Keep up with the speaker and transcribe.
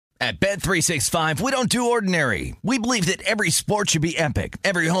At Bet365, we don't do ordinary. We believe that every sport should be epic.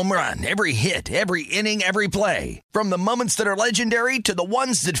 Every home run, every hit, every inning, every play. From the moments that are legendary to the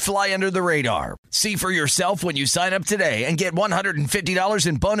ones that fly under the radar. See for yourself when you sign up today and get $150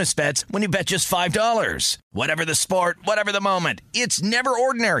 in bonus bets when you bet just $5. Whatever the sport, whatever the moment, it's never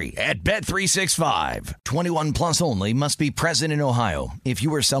ordinary at Bet365. 21 plus only. Must be present in Ohio. If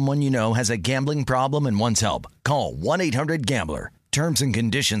you or someone you know has a gambling problem and wants help, call 1-800-GAMBLER. Terms and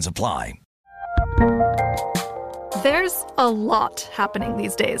conditions apply. There's a lot happening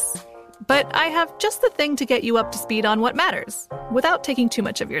these days, but I have just the thing to get you up to speed on what matters without taking too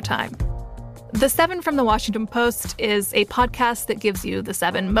much of your time. The 7 from the Washington Post is a podcast that gives you the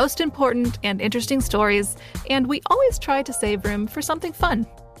 7 most important and interesting stories, and we always try to save room for something fun.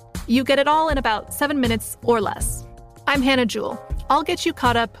 You get it all in about 7 minutes or less. I'm Hannah Jewell. I'll get you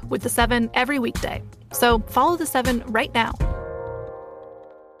caught up with the 7 every weekday. So follow the 7 right now.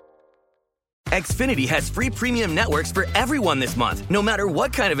 Xfinity has free premium networks for everyone this month, no matter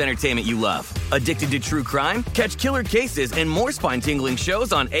what kind of entertainment you love. Addicted to true crime? Catch killer cases and more spine-tingling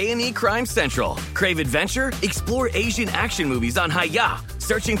shows on A&E Crime Central. Crave adventure? Explore Asian action movies on Hi-YAH.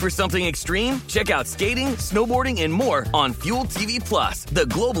 Searching for something extreme? Check out skating, snowboarding, and more on Fuel TV Plus, the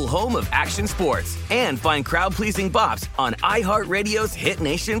global home of action sports. And find crowd-pleasing bops on iHeartRadio's Hit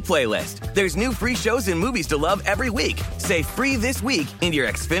Nation playlist. There's new free shows and movies to love every week. Say free this week in your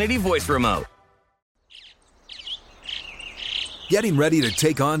Xfinity voice remote. Getting ready to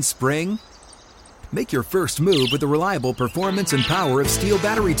take on spring? Make your first move with the reliable performance and power of Steel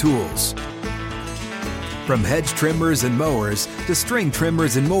battery tools. From hedge trimmers and mowers to string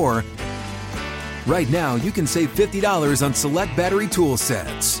trimmers and more, right now you can save $50 on select battery tool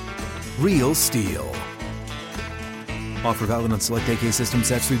sets. Real Steel. Offer valid on select AK system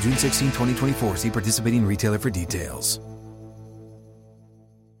sets through June 16, 2024. See participating retailer for details.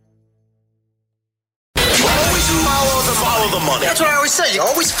 Follow the money. That's what I always say. You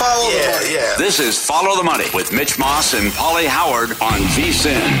always follow the money. Yeah. This is Follow the Money with Mitch Moss and Paulie Howard on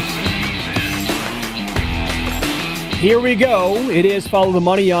VSiN. Here we go. It is Follow the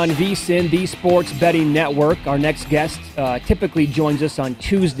Money on VSiN, the sports betting network. Our next guest typically joins us on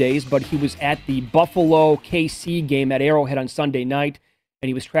Tuesdays, but he was at the Buffalo KC game at Arrowhead on Sunday night, and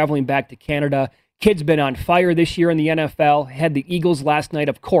he was traveling back to Canada. Kid's been on fire this year in the NFL. Had the Eagles last night,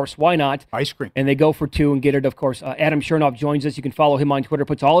 of course. Why not? Ice cream. And they go for 2 and get it, of course. Adam Chernoff joins us. You can follow him on Twitter.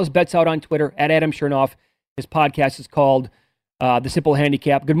 Puts all his bets out on Twitter, at Adam Chernoff. His podcast is called The Simple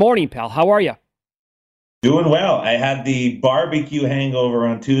Handicap. Good morning, pal. How are you? Doing well. I had the barbecue hangover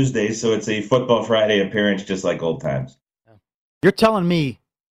on Tuesday, so it's a Football Friday appearance just like old times. You're telling me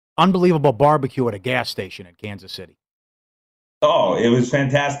unbelievable barbecue at a gas station in Kansas City. Oh, it was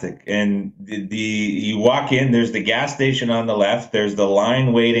fantastic. And you walk in, there's the gas station on the left, there's the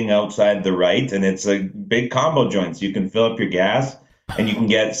line waiting outside the right, and it's a big combo joint. So you can fill up your gas, and you can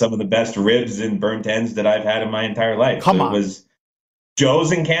get some of the best ribs and burnt ends that I've had in my entire life. Come on. It was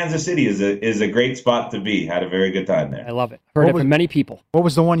Joe's in Kansas City is a great spot to be. Had a very good time there. I love it. Heard it from many people. What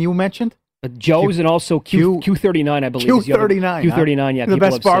was the one you mentioned? Joe's and also Q39, I believe. Q39. Q39, yeah. The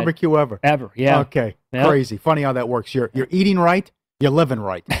best barbecue ever. Ever, yeah. Okay, yeah. Crazy. Funny how that works. You're eating right, you're living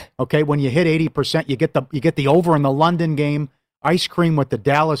right. Okay, when you hit 80%, you get the over in the London game, ice cream with the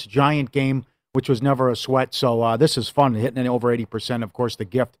Dallas Giant game, which was never a sweat. So this is fun, hitting it over 80%. Of course, the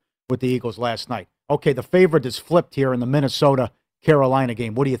gift with the Eagles last night. Okay, the favorite is flipped here in the Minnesota-Carolina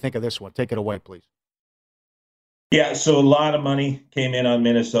game. What do you think of this one? Take it away, please. Yeah, so a lot of money came in on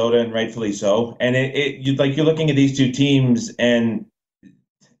Minnesota, and rightfully so. And you're looking at these two teams, and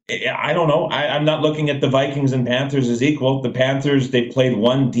I don't know. I'm not looking at the Vikings and Panthers as equal. The Panthers, they played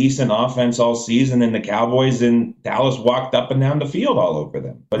one decent offense all season, and the Cowboys in Dallas walked up and down the field all over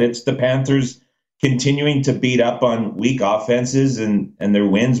them. But it's the Panthers continuing to beat up on weak offenses, and their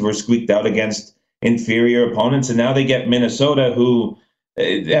wins were squeaked out against inferior opponents. And now they get Minnesota, who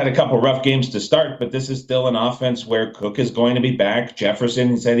had a couple rough games to start, but this is still an offense where Cook is going to be back.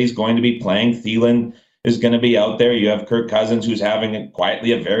 Jefferson said he's going to be playing. Thielen is going to be out there. You have Kirk Cousins, who's having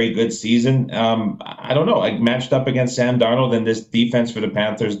quietly a very good season. I don't know. I matched up against Sam Darnold and this defense for the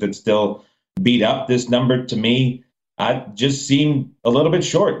Panthers that still beat up. This number, to me, just seemed a little bit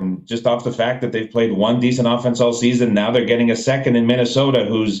short. And just off the fact that they've played one decent offense all season, now they're getting a second in Minnesota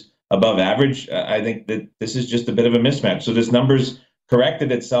who's above average. I think that this is just a bit of a mismatch. So this number's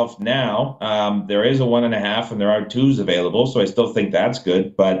corrected itself now. There is a 1.5 and there are 2s available, so I still think that's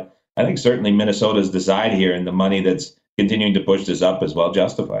good. But I think certainly Minnesota's the side here, and the money that's continuing to push this up is well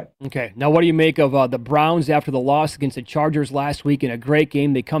justified. Okay, now what do you make of the Browns after the loss against the Chargers last week in a great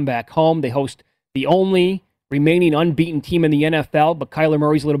game? They come back home. They host the only remaining unbeaten team in the NFL, but Kyler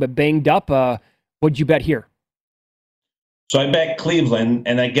Murray's a little bit banged up. What'd you bet here? So I bet Cleveland,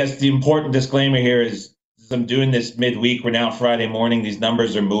 and I guess the important disclaimer here is I'm doing this midweek. We're now Friday morning. These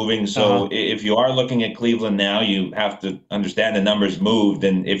numbers are moving. So if you are looking at Cleveland now, you have to understand the numbers moved.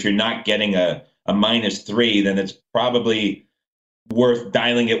 And if you're not getting a -3, then it's probably worth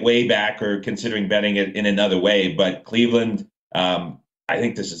dialing it way back or considering betting it in another way. But Cleveland, I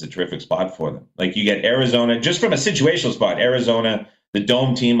think this is a terrific spot for them. Like, you get Arizona, just from a situational spot, Arizona, the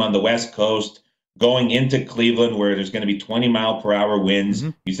dome team on the West Coast, going into Cleveland where there's going to be 20-mile-per-hour winds.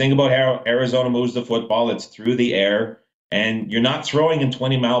 You think about how Arizona moves the football, it's through the air, and you're not throwing in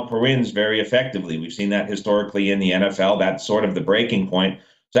 20-mile-per-hour winds very effectively. We've seen that historically in the NFL. That's sort of the breaking point.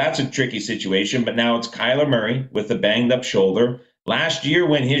 So that's a tricky situation, but now it's Kyler Murray with a banged-up shoulder. Last year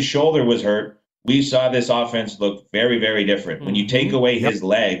when his shoulder was hurt, we saw this offense look very, very different. When you take away his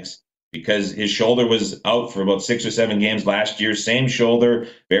legs, because his shoulder was out for about 6 or 7 games last year. Same shoulder,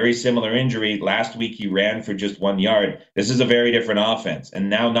 very similar injury. Last week he ran for just 1 yard. This is a very different offense. And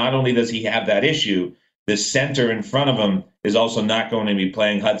now not only does he have that issue, the center in front of him is also not going to be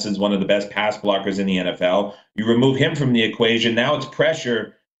playing. Hudson's one of the best pass blockers in the NFL. You remove him from the equation. Now it's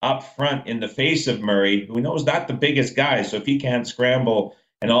pressure up front in the face of Murray, who we know is not the biggest guy. So if he can't scramble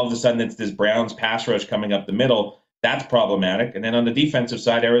and all of a sudden it's this Browns pass rush coming up the middle, that's problematic. And then on the defensive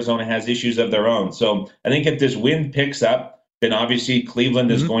side, Arizona has issues of their own. So I think if this wind picks up, then obviously Cleveland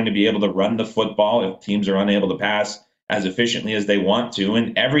is going to be able to run the football if teams are unable to pass as efficiently as they want to.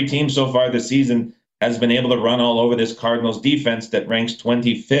 And every team so far this season has been able to run all over this Cardinals defense that ranks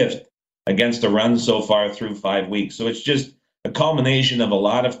 25th against the run so far through 5 weeks. So it's just a culmination of a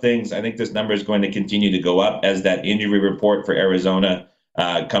lot of things. I think this number is going to continue to go up as that injury report for Arizona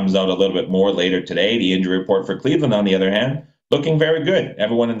comes out a little bit more later today. The injury report for Cleveland, on the other hand, looking very good.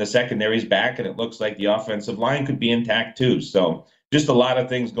 Everyone in the secondary is back, and it looks like the offensive line could be intact too. So just a lot of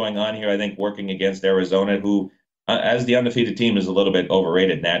things going on here, I think, working against Arizona, who, as the undefeated team, is a little bit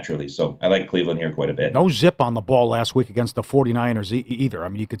overrated naturally. So I like Cleveland here quite a bit. No zip on the ball last week against the 49ers either. I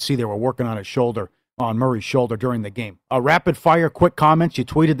mean, you could see they were working on Murray's shoulder during the game. Rapid fire, quick comments. You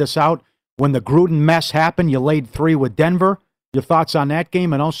tweeted this out. When the Gruden mess happened, you laid 3 with Denver. Your thoughts on that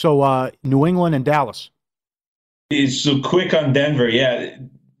game, and also New England and Dallas? So quick on Denver, yeah.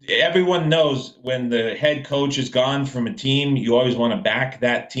 Everyone knows when the head coach is gone from a team, you always want to back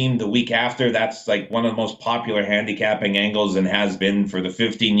that team the week after. That's like one of the most popular handicapping angles and has been for the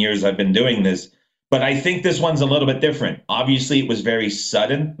 15 years I've been doing this. But I think this one's a little bit different. Obviously, it was very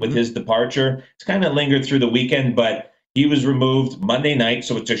sudden with his departure. It's kind of lingered through the weekend, but he was removed Monday night,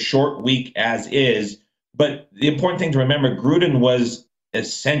 so it's a short week as is. But the important thing to remember, Gruden was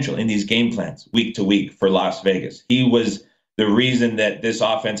essential in these game plans week to week for Las Vegas. He was the reason that this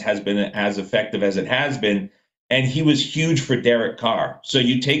offense has been as effective as it has been, and he was huge for Derek Carr. So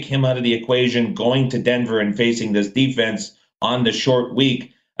you take him out of the equation, going to Denver and facing this defense on the short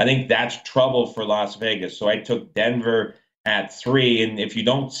week, I think that's trouble for Las Vegas. So I took Denver at 3, and if you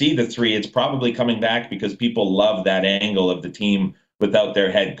don't see the 3, it's probably coming back because people love that angle of the team without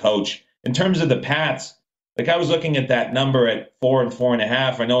their head coach. In terms of the Pats, like, I was looking at that number at 4 and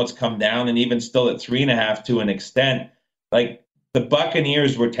 4.5. I know it's come down, and even still at 3.5 to an extent. Like, the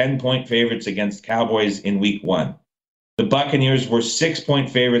Buccaneers were 10-point favorites against Cowboys in week 1. The Buccaneers were 6-point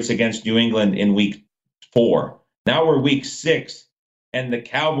favorites against New England in week 4. Now we're week 6, and the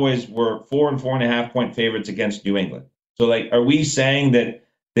Cowboys were 4 and 4.5-point favorites against New England. So, like, are we saying that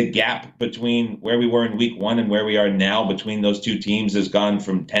the gap between where we were in week 1 and where we are now between those two teams has gone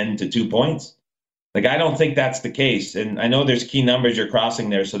from 10 to 2 points? Like, I don't think that's the case. And I know there's key numbers you're crossing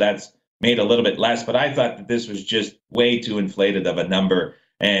there, so that's made a little bit less. But I thought that this was just way too inflated of a number.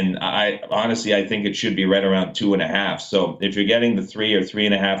 And I think it should be right around 2.5. So if you're getting the 3 or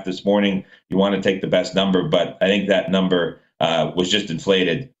 3.5 this morning, you want to take the best number. But I think that number was just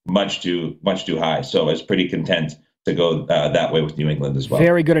inflated much too high. So I was pretty content to go that way with New England as well.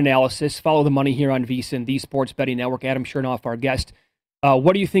 Very good analysis. Follow the money here on VSiN, the Sports Betting Network. Adam Chernoff, our guest.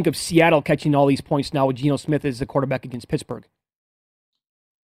 What do you think of Seattle catching all these points now with Geno Smith as the quarterback against Pittsburgh?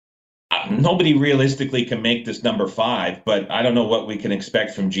 Nobody realistically can make this number 5, but I don't know what we can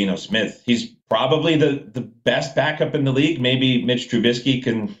expect from Geno Smith. He's probably the best backup in the league. Maybe Mitch Trubisky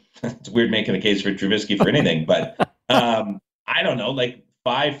can. It's weird making a case for Trubisky for anything, but I don't know. Like,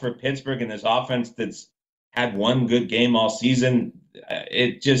 5 for Pittsburgh in this offense that's had one good game all season.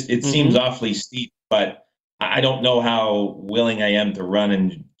 It seems awfully steep, but I don't know how willing I am to run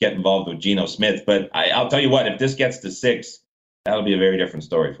and get involved with Geno Smith. But I'll tell you what, if this gets to 6, that'll be a very different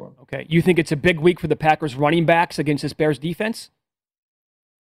story for him. Okay. You think it's a big week for the Packers running backs against this Bears defense?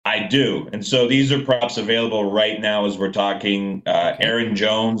 I do. And so these are props available right now as we're talking. Aaron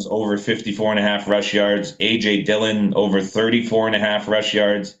Jones over 54.5 rush yards, A.J. Dillon over 34.5 rush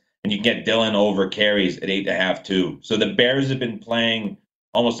yards, and you can get Dillon over carries at 8.5 too. So the Bears have been playing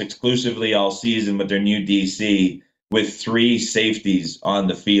almost exclusively all season with their new DC with 3 safeties on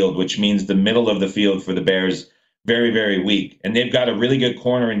the field, which means the middle of the field for the Bears very, very weak. And they've got a really good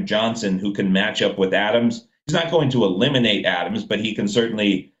corner in Johnson who can match up with Adams. He's not going to eliminate Adams, but he can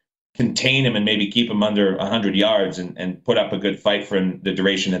certainly contain him and maybe keep him under 100 yards and put up a good fight for the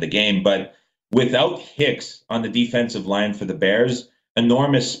duration of the game. But without Hicks on the defensive line for the Bears,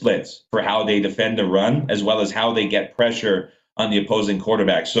 enormous splits for how they defend the run, as well as how they get pressure on the opposing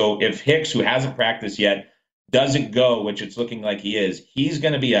quarterback. So if Hicks, who hasn't practiced yet, doesn't go, which it's looking like he is, he's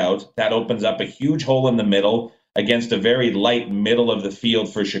going to be out. That opens up a huge hole in the middle against a very light middle of the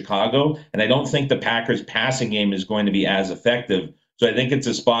field for Chicago. And I don't think the Packers' passing game is going to be as effective. So I think it's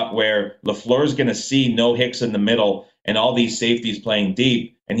a spot where LaFleur is going to see no Hicks in the middle and all these safeties playing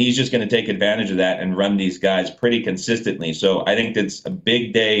deep, and he's just going to take advantage of that and run these guys pretty consistently. So I think it's a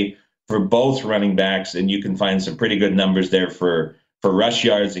big day for both running backs, and you can find some pretty good numbers there for rush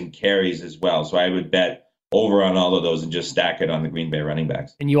yards and carries as well. So I would bet over on all of those and just stack it on the Green Bay running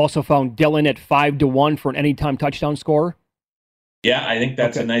backs. And you also found Dillon at 5-1 for an anytime touchdown scorer? Yeah, I think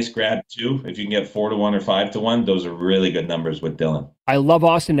that's a nice grab too. If you can get 4-1 or 5-1, those are really good numbers with Dillon. I love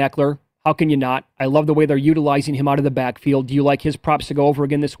Austin Eckler. How can you not? I love the way they're utilizing him out of the backfield. Do you like his props to go over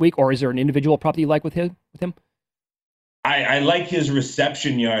again this week, or is there an individual prop that you like with him? I like his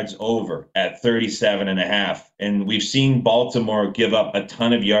reception yards over at 37.5. And we've seen Baltimore give up a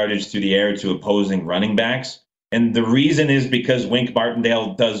ton of yardage through the air to opposing running backs. And the reason is because Wink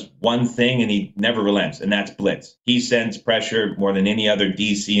Martindale does one thing and he never relents, and that's blitz. He sends pressure more than any other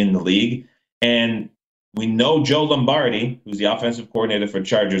DC in the league. And we know Joe Lombardi, who's the offensive coordinator for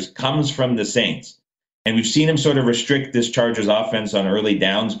Chargers, comes from the Saints. And we've seen him sort of restrict this Chargers offense on early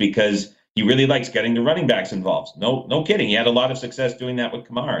downs because he really likes getting the running backs involved. No kidding. He had a lot of success doing that with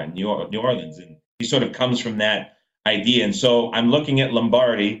Kamara in New Orleans. And he sort of comes from that idea. And so I'm looking at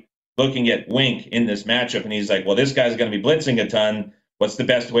Lombardi, looking at Wink in this matchup, and he's like, well, this guy's going to be blitzing a ton. What's the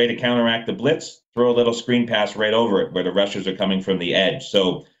best way to counteract the blitz? Throw a little screen pass right over it where the rushers are coming from the edge.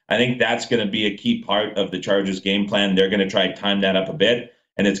 So I think that's going to be a key part of the Chargers game plan. They're going to try to time that up a bit,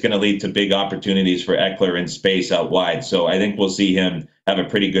 and it's going to lead to big opportunities for Eckler in space out wide. So I think we'll see him have a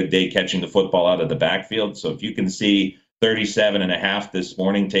pretty good day catching the football out of the backfield. So if you can see 37.5 this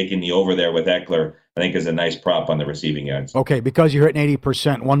morning, taking the over there with Eckler, I think is a nice prop on the receiving yards. Okay, because you're hitting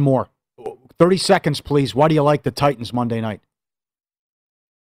 80%, one more. 30 seconds, please. Why do you like the Titans Monday night?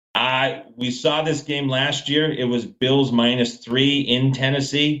 We saw this game last year. It was Bills -3 in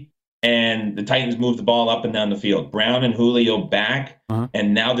Tennessee, and the Titans moved the ball up and down the field. Brown and Julio back,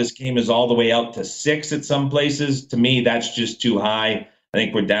 and now this game is all the way out to 6 at some places. To me, that's just too high. I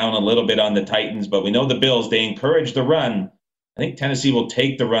think we're down a little bit on the Titans, but we know the Bills, they encourage the run. I think Tennessee will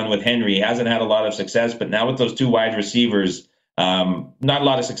take the run with Henry. He hasn't had a lot of success, but now with those 2 wide receivers, not a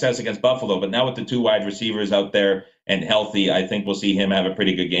lot of success against Buffalo, but now with the 2 wide receivers out there and healthy, I think we'll see him have a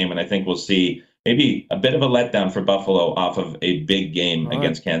pretty good game, and I think we'll see maybe a bit of a letdown for Buffalo off of a big game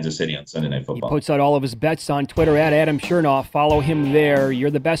against Kansas City on Sunday Night Football. He puts out all of his bets on Twitter at Adam Chernoff. Follow him there.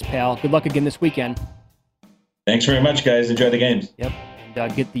 You're the best, pal. Good luck again this weekend. Thanks very much, guys. Enjoy the games. Yep.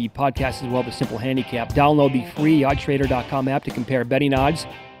 And get the podcast as well, The Simple Handicap. Download the free oddstrader.com app to compare betting odds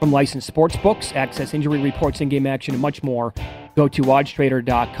from licensed sports books, access injury reports, in-game action, and much more. Go to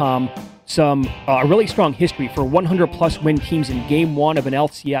oddstrader.com. Some really strong history for 100-plus win teams in Game 1 of an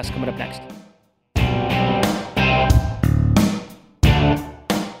LCS coming up next.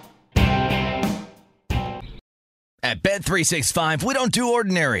 At Bet365, we don't do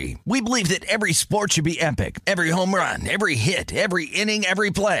ordinary. We believe that every sport should be epic. Every home run, every hit, every inning,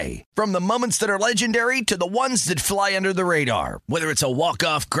 every play. From the moments that are legendary to the ones that fly under the radar. Whether it's a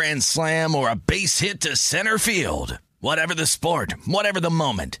walk-off grand slam or a base hit to center field. Whatever the sport, whatever the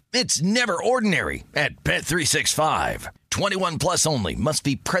moment. It's never ordinary at Bet365. 21 plus only. Must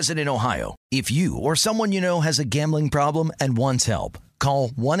be present in Ohio. If you or someone you know has a gambling problem and wants help, call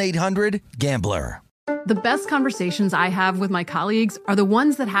 1-800-GAMBLER. The best conversations I have with my colleagues are the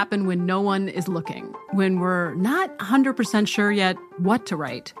ones that happen when no one is looking, when we're not 100% sure yet what to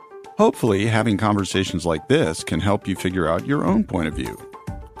write. Hopefully, having conversations like this can help you figure out your own point of view.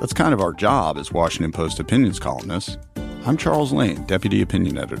 That's kind of our job as Washington Post opinions columnists. I'm Charles Lane, Deputy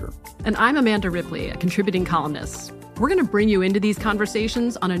Opinion Editor. And I'm Amanda Ripley, a contributing columnist. We're going to bring you into these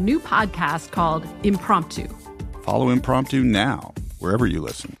conversations on a new podcast called Impromptu. Follow Impromptu now, wherever you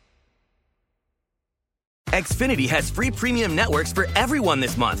listen. Xfinity has free premium networks for everyone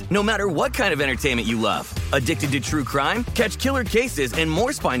this month, no matter what kind of entertainment you love. Addicted to true crime? Catch killer cases and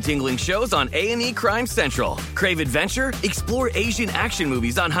more spine-tingling shows on A&E Crime Central. Crave adventure? Explore Asian action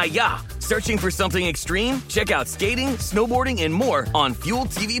movies on Hi-YAH. Searching for something extreme? Check out skating, snowboarding, and more on Fuel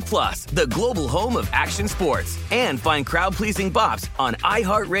TV Plus, the global home of action sports. And find crowd-pleasing bops on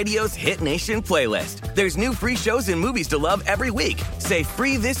iHeartRadio's Hit Nation playlist. There's new free shows and movies to love every week. Say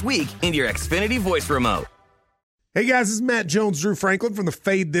free this week in your Xfinity voice remote. Hey guys, this is Matt Jones, Drew Franklin from the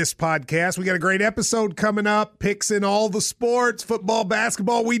Fade This podcast. We got a great episode coming up, picks in all the sports, football,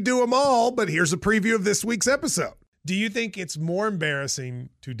 basketball, we do them all, but here's a preview of this week's episode. Do you think it's more embarrassing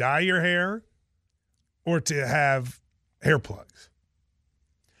to dye your hair or to have hair plugs?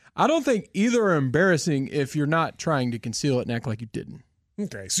 I don't think either are embarrassing if you're not trying to conceal it and act like you didn't.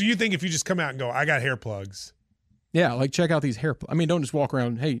 Okay, so you think if you just come out and go, I got hair plugs. Yeah, like check out these hair plugs. I mean, don't just walk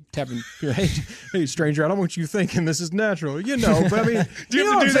around, hey, tapping, hey, stranger, I don't want you thinking this is natural. You know, but I mean, do you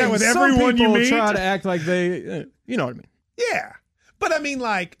have to do that with everyone you meet? Try to act like they, you know what I mean? Yeah. But I mean,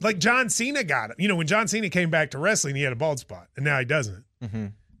 like John Cena got it. You know, when John Cena came back to wrestling, he had a bald spot, and now he doesn't. Mm-hmm.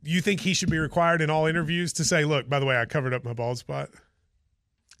 You think he should be required in all interviews to say, look, by the way, I covered up my bald spot?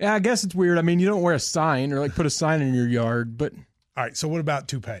 Yeah, I guess it's weird. I mean, you don't wear a sign or like put a sign in your yard, but. All right, so what about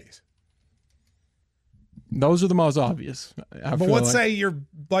toupees? Those are the most obvious. But let's say you're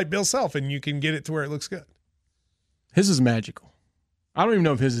like Bill Self and you can get it to where it looks good. His is magical. I don't even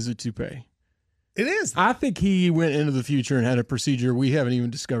know if his is a toupee. It is. I think he went into the future and had a procedure we haven't even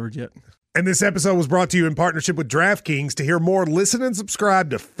discovered yet. And this episode was brought to you in partnership with DraftKings. To hear more, listen and subscribe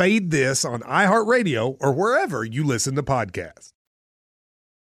to Fade This on iHeartRadio or wherever you listen to podcasts.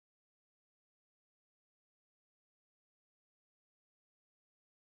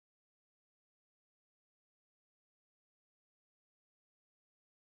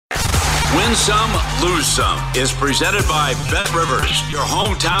 Win Some, Lose Some is presented by BetRivers, your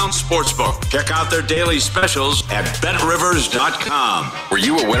hometown sportsbook. Check out their daily specials at BetRivers.com. Were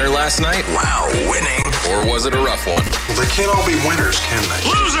you a winner last night? Wow, winning. Or was it a rough one? Well, they can't all be winners, can they?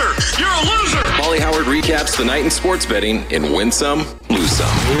 Loser! You're a loser! Paulie Howard recaps the night in sports betting in Win Some, Lose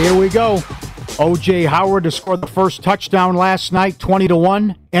Some. Here we go. O.J. Howard to score the first touchdown last night,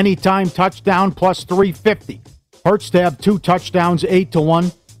 20-1. Anytime touchdown plus 350. Hurts to have 2 touchdowns,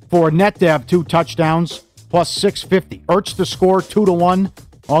 8-1. Fournette to have 2 touchdowns, plus 650. Ertz to score 2-1.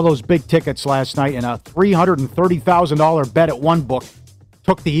 All those big tickets last night, and a $330,000 bet at one book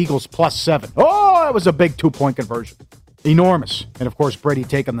took the Eagles plus 7. Oh, that was a big 2-point conversion. Enormous. And, of course, Brady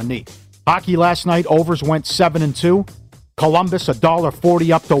taking the knee. Hockey last night, overs went 7-2. Columbus,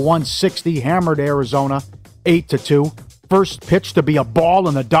 $1.40 up to 160. Hammered Arizona, 8-2. First pitch to be a ball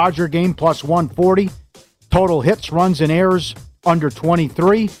in the Dodger game, plus 140. Total hits, runs, and errors, under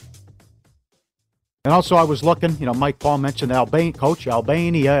 23. And also I was looking, Mike Paul mentioned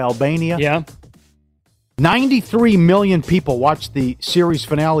Albania. Yeah. 93 million people watched the series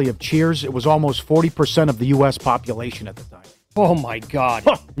finale of Cheers. It was almost 40% of the U.S. population at the time. Oh, my God.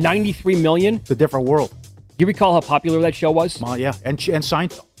 93 million? It's a different world. Do you recall how popular that show was? Yeah, and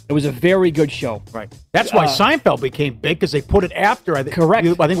Seinfeld. It was a very good show. Right. That's why Seinfeld became big, because they put it after. Correct.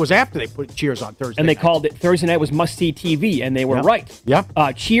 I think it was after they put Cheers on Thursday And they night. called it Thursday night was must-see TV, and they were right. Yeah.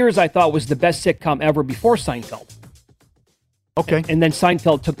 Cheers, I thought, was the best sitcom ever before Seinfeld. Okay. And then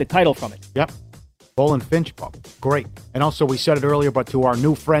Seinfeld took the title from it. Yep. Bull and Finch Pub. Great. And also, we said it earlier, but to our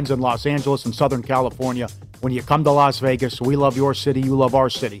new friends in Los Angeles and Southern California, when you come to Las Vegas, we love your city, you love our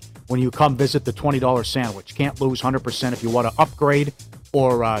city. When you come visit the $20 sandwich, can't lose 100% if you want to upgrade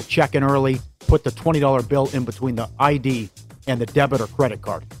or check in early, put the $20 bill in between the ID and the debit or credit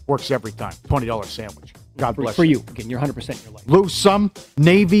card. Works every time. $20 sandwich. God bless for you. Again, you're 100% in your life. Lose some.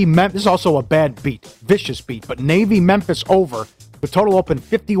 Navy, Memphis. This is also a bad beat. Vicious beat. But Navy, Memphis over. The total open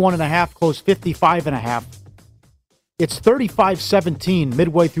 51.5, close 55.5. It's 35-17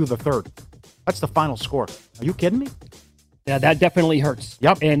 midway through the third. That's the final score. Are you kidding me? Yeah, that definitely hurts.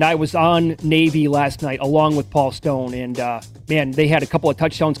 Yep. And I was on Navy last night along with Paul Stone, and man, they had a couple of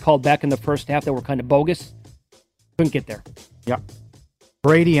touchdowns called back in the first half that were kind of bogus. Couldn't get there. Yep.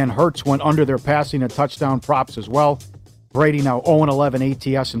 Brady and Hurts went under their passing and touchdown props as well. Brady now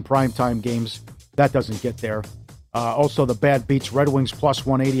 0-11 ATS in primetime games. That doesn't get there. Also, the bad beats. Red Wings plus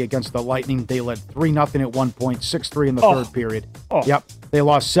 180 against the Lightning. They led 3-0 at one point, 6-3 in the third period. Yep. They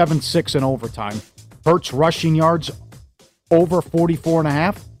lost 7-6 in overtime. Hurts rushing yards over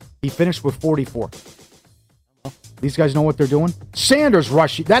 44.5. He finished with 44. These guys know what they're doing. Sanders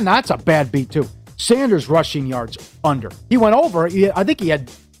rushing. That's a bad beat, too. Sanders rushing yards under. He went over. I think he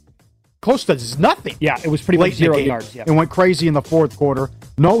had close to nothing. Yeah, it was pretty much 0 yards. Yeah. It went crazy in the fourth quarter.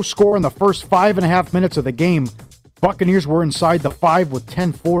 No score in the first 5.5 minutes of the game. Buccaneers were inside the 5 with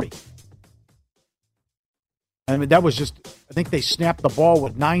 10:40. I mean, that was just, I think they snapped the ball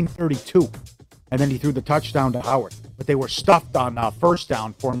with 9:32, and then he threw the touchdown to Howard. But they were stuffed on first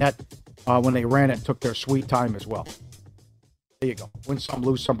down. Fournette, when they ran it, took their sweet time as well. There you go. Win some,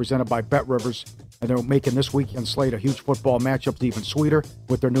 lose some, presented by Bet Rivers. And they're making this weekend slate a huge football matchup even sweeter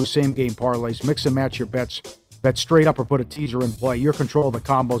with their new same-game parlays. Mix and match your bets. Bet straight up or put a teaser in play. Your control of the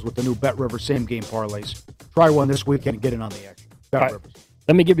combos with the new Bet Rivers same-game parlays. Try one this weekend and get in on the action. Bet Rivers.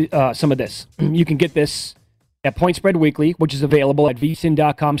 Let me give you some of this. You can get this at Point Spread Weekly, which is available at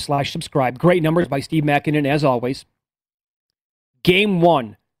vsin.com/subscribe. Great numbers by Steve Makinen, as always. Game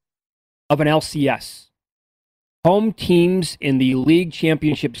 1 of an LCS. Home teams in the League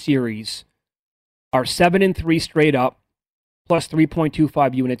Championship Series are 7-3 straight up, plus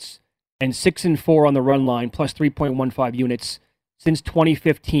 3.25 units, and 6-4 on the run line, plus 3.15 units since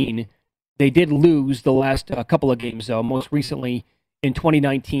 2015. They did lose the last couple of games, though, most recently in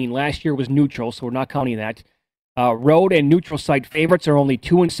 2019. Last year was neutral, so we're not counting that. Road and neutral site favorites are only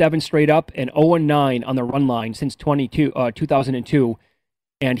 2-7 straight up and 0-9 on the run line since 2002.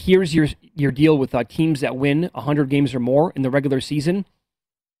 And here's your deal with teams that win 100 games or more in the regular season.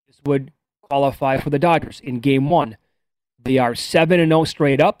 This would qualify for the Dodgers in Game 1. They are 7-0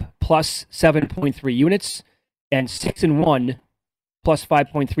 straight up, plus 7.3 units, and 6-1, plus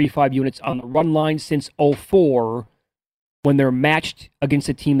 5.35 units on the run line since 2004, when they're matched against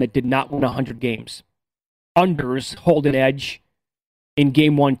a team that did not win 100 games. Unders hold an edge in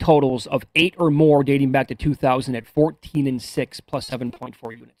Game 1 totals of 8 or more dating back to 2000 at 14-6, plus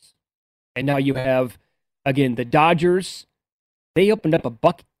 7.4 units. And now you have, again, the Dodgers. They opened up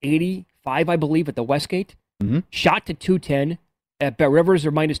 $1.85, I believe, at the Westgate. Mm-hmm. Shot to 210. At Bet Rivers,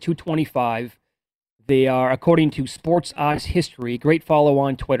 they're minus 225. They are, according to Sports Odds History, great follow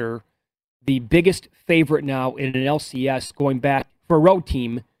on Twitter, the biggest favorite now in an LCS going back for a road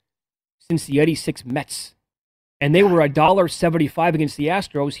team since the 86 Mets. And they were $1.75 against the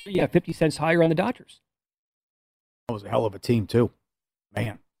Astros. Here you have 50 cents higher on the Dodgers. That was a hell of a team, too.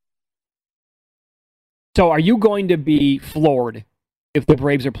 Man. So are you going to be floored if the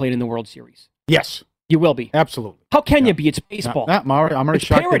Braves are playing in the World Series? Yes. You will be. Absolutely. How can you be? It's baseball. I'm already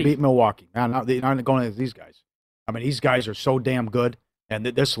shocked parity. they beat Milwaukee. They're not going against these guys. I mean, these guys are so damn good. And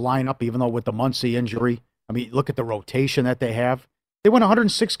this lineup, even though with the Muncy injury, I mean, look at the rotation that they have. They won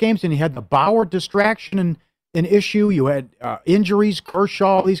 106 games, and you had the Bauer distraction and an issue. You had injuries,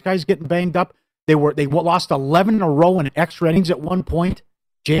 Kershaw, these guys getting banged up. They lost 11 in a row in extra innings at one point.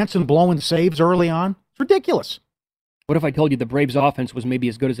 Jansen blowing saves early on. It's ridiculous. What if I told you the Braves' offense was maybe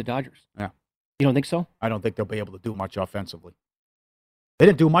as good as the Dodgers? Yeah. You don't think so? I don't think they'll be able to do much offensively. They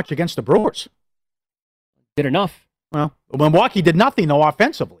didn't do much against the Brewers. Did enough. Well, Milwaukee did nothing, though,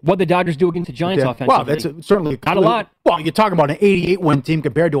 offensively. What did the Dodgers do against the Giants offensively? Well, that's certainly not a lot. Well, you're talking about an 88-win team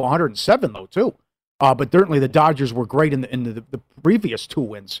compared to 107, though, too. But certainly the Dodgers were great in the previous 2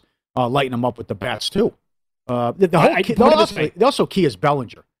 wins, lighting them up with the bats, too. They also key is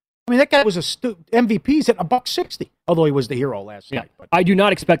Bellinger. I mean, that guy was a MVP. He's at $1.60, although he was the hero last night. But I do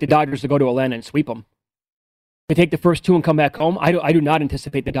not expect the Dodgers to go to Atlanta and sweep them. They take the first 2 and come back home. I do not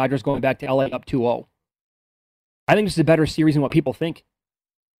anticipate the Dodgers going back to LA up 2-0. I think this is a better series than what people think.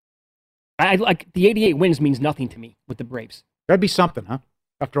 The 88 wins means nothing to me with the Braves. That'd be something, huh?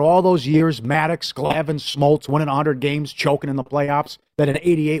 After all those years, Maddox, Glavine, Smoltz winning 100 games, choking in the playoffs, that an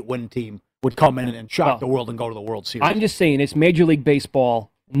 88-win team would come in and shock the world and go to the World Series. I'm just saying, it's Major League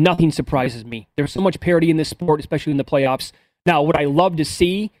Baseball. Nothing surprises me. There's so much parity in this sport, especially in the playoffs. Now, would I love to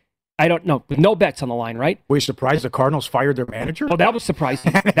see? I don't know. With no bets on the line, right? Were you surprised the Cardinals fired their manager? Well, that was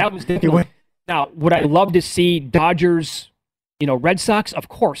surprising. That was different. Now, would I love to see Dodgers, Red Sox? Of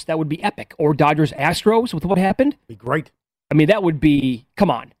course, that would be epic. Or Dodgers Astros with what happened? Be great. I mean, that would be,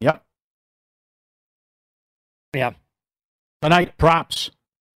 come on. Yep. Yeah. Tonight, props.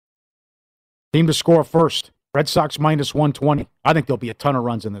 Team to score first. Red Sox minus 120. I think there'll be a ton of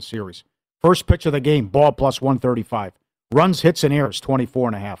runs in this series. First pitch of the game, ball plus 135. Runs, hits, and errors,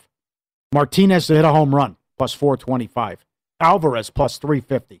 24.5. Martinez to hit a home run, plus 425. Alvarez, plus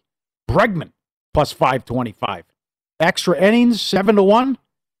 350. Bregman, plus 525. Extra innings, 7-1.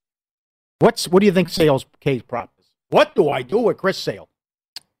 What do you think Sale's K's prop is? What do I do with Chris Sale?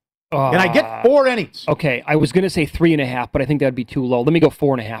 Can I get 4 innings? Okay, I was going to say 3.5, but I think that would be too low. Let me go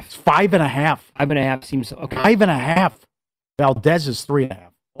 4.5. It's 5.5. 5.5 seems okay. 5.5. Valdez is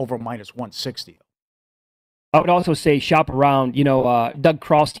 3.5 over minus 160. I would also say shop around. Doug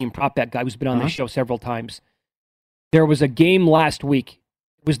Cross team prop bet guy who's been on this show several times. There was a game last week.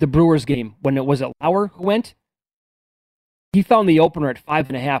 It was the Brewers game when it was Lauer who went. He found the opener at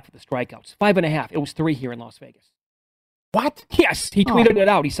 5.5 for the strikeouts. 5.5. It was 3 here in Las Vegas. What? Yes, he tweeted it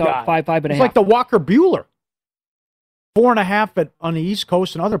out. He saw it 5.5. It's like the Walker Buehler. 4.5 on the East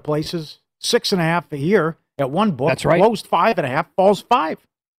Coast and other places. 6.5 here at one book. That's right. Closed 5.5, falls 5.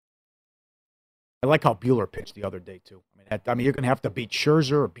 I like how Buehler pitched the other day, too. I mean, you're going to have to beat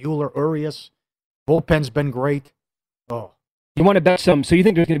Scherzer or Buehler, Urias. Bullpen's been great. Oh. You want to bet some, so you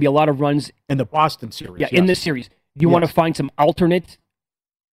think there's going to be a lot of runs in the Boston series. Yeah, in this series. You want to find some alternate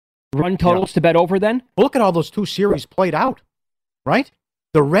run totals to bet over then? Well, look at how those 2 series played out, right?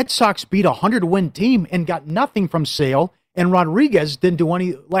 The Red Sox beat a 100-win team and got nothing from Sale, and Rodriguez didn't do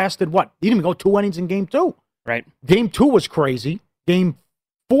any, lasted what? He didn't even go 2 innings in Game 2. Right. Game 2 was crazy. Game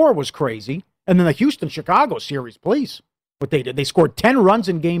 4 was crazy. And then the Houston-Chicago series, please. What they did, they scored 10 runs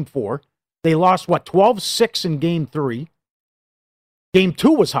in Game 4. They lost, 12-6 in Game 3. Game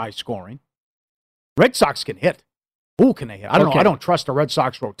 2 was high scoring. Red Sox can hit. Who can they hit? I don't know. I don't trust the Red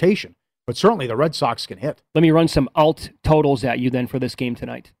Sox rotation, but certainly the Red Sox can hit. Let me run some alt totals at you then for this game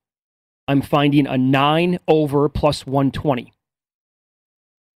tonight. I'm finding a 9 over plus 120.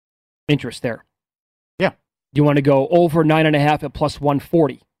 Interest there. Yeah. Do you want to go over 9.5 at plus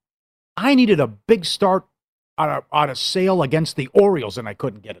 140? I needed a big start out of Sale against the Orioles, and I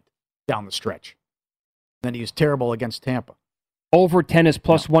couldn't get it down the stretch. Then he was terrible against Tampa. Over 10 is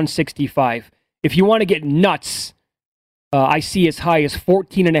plus 165. If you want to get nuts, I see as high as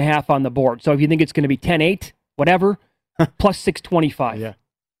 14.5 on the board. So if you think it's going to be 10-8, whatever, plus 625. Yeah.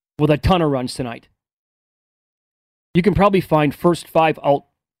 With a ton of runs tonight. You can probably find first 5 alt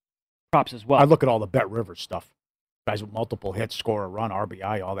props as well. I look at all the Bet Rivers stuff. Guys with multiple hits, score a run,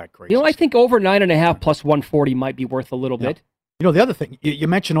 RBI, all that crazy. You know, I think over 9.5 plus 140 might be worth a little bit. You know, the other thing, you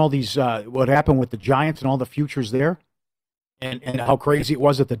mentioned all these, what happened with the Giants and all the futures there. And how crazy it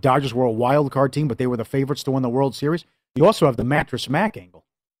was that the Dodgers were a wild card team, but they were the favorites to win the World Series. You also have the Mattress Mac angle.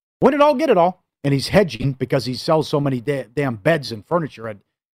 Win it all, get it all. And he's hedging because he sells so many damn beds and furniture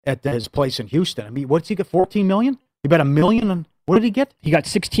at his place in Houston. I mean, what's he get, $14 million? He bet $1 million. And what did he get? He got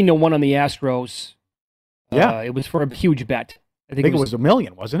 16-1 on the Astros. Yeah. It was for a huge bet. I think it was $1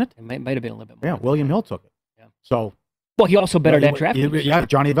 million, wasn't it? It might have been a little bit more. Yeah, William Hill took it. Yeah. So. Well, he also betted that draft. Yeah,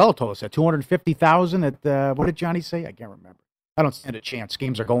 Johnny Vella told us that. $250,000 at, what did Johnny say? I can't remember. I don't stand a chance.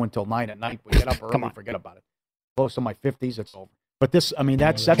 Games are going till 9 at night. We get up early, forget about it. Close to my 50s, it's over. But this, I mean,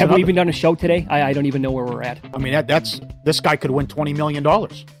 that's Have we even done a show today? I don't even know where we're at. I mean, this guy could win $20 million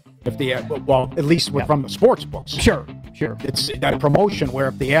if the at least from the sports books. Sure. It's that promotion where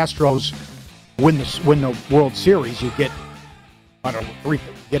if the Astros win the World Series, you get, I don't know,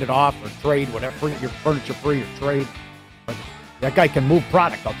 get it off or trade, whatever, your furniture free or trade. But that guy can move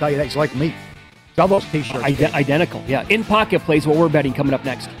product. I'll tell you that. He's like me. Sell those T-shirts. Identical, yeah. In Pocket plays what we're betting coming up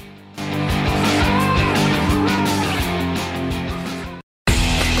next.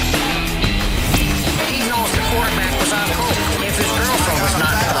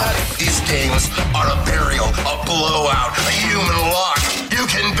 These games are a burial, a blowout, a human lock. You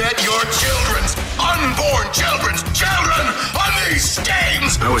can bet your unborn children's children on these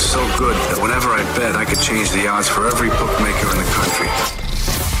games. I was so good that whenever I bet, I could change the odds for every bookmaker in the country.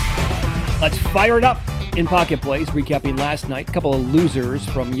 Let's fire it up. In Pocket Plays, recapping last night. A couple of losers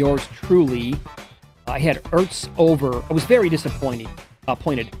from yours truly. I had Ertz over. I was very disappointed.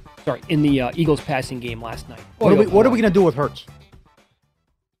 In the Eagles passing game last night. What are we going to do with Hurts?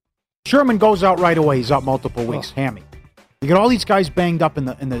 Sherman goes out right away. He's out multiple weeks. Hammy. You get all these guys banged up in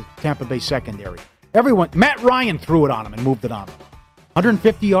the Tampa Bay secondary. Everyone. Matt Ryan threw it on him and moved it on him.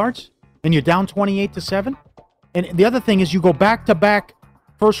 150 yards, and you're down 28-7. And the other thing is you go back-to-back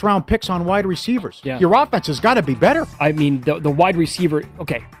first-round picks on wide receivers. Yeah. Your offense has got to be better. I mean, the wide receiver,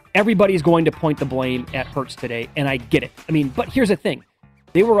 okay, everybody's going to point the blame at Hurts today, and I get it. I mean, but here's the thing.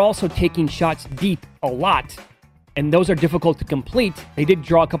 They were also taking shots deep a lot, and those are difficult to complete. They did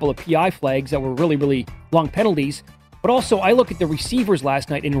draw a couple of PI flags that were really, really long penalties. But also, I look at the receivers last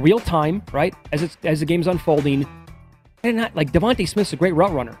night in real time, right, as the game's unfolding. And not like Devontae Smith's a great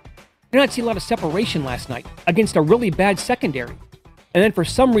route runner. I did not see a lot of separation last night against a really bad secondary. And then for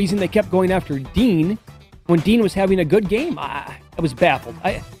some reason, they kept going after Dean when Dean was having a good game. I was baffled.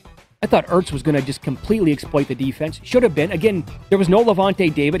 I thought Ertz was going to just completely exploit the defense. Should have been. Again, there was no Levante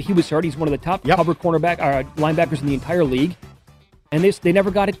David. He was hurt. He's one of the top cover linebackers in the entire league. And they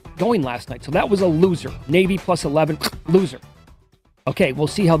never got it going last night. So that was a loser. Navy plus 11, loser. Okay, we'll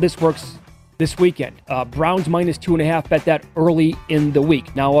see how this works this weekend. Browns minus 2.5. Bet that early in the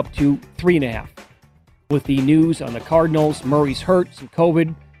week. Now up to 3.5. With the news on the Cardinals, Murray's hurt, some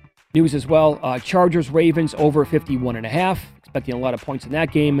COVID news as well. Chargers, Ravens over 51.5. expecting a lot of points in that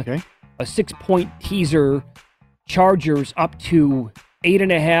game. Okay. A 6-point teaser. Chargers up to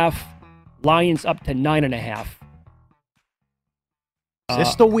 8.5. Lions up to 9.5.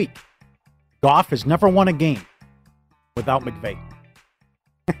 This the week. Goff has never won a game without McVay.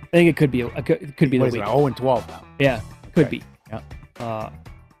 I think it could be. It could be the What is week. it, 0-12 now. Yeah, could Okay. be. Yeah.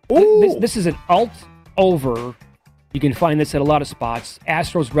 This is an alt over. You can find this at a lot of spots.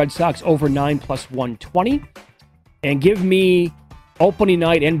 Astros Red Sox over 9 plus 120. And give me opening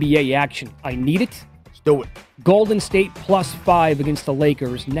night NBA action. I need it. Let's do it. Golden State plus 5 against the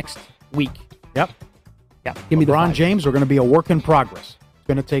Lakers next week. Yep. Yeah. Give me the LeBron 5. James are going to be a work in progress. It's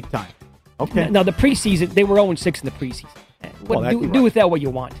going to take time. Okay. Now, the preseason, they were 0-6 in the preseason. Well, that'd be Do right. with that what you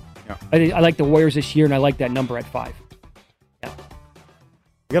want. Yeah. I like the Warriors this year, and I like that number at 5. Yeah.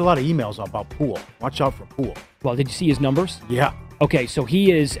 We got a lot of emails about Poole. Watch out for Poole. Well, did you see his numbers? Yeah. Okay, so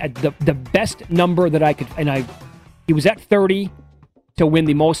he is at the best number that I could, he was at 30 to win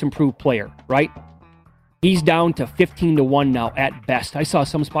the most improved player, right? He's down to 15-1 now at best. I saw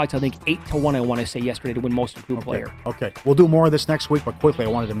some spots, I think 8-1, I want to say yesterday to win most improved player. Okay. We'll do more of this next week, but quickly, I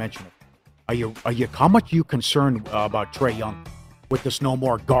wanted to mention it. How much are you concerned about Trae Young with this no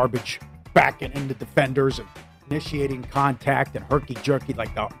more garbage backing into defenders and initiating contact and herky-jerky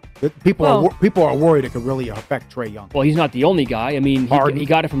like that? People are worried it could really affect Trae Young. Well, he's not the only guy. I mean, he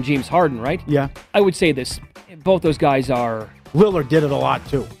got it from James Harden, right? Yeah. I would say this. Both those guys are... Lillard did it a lot,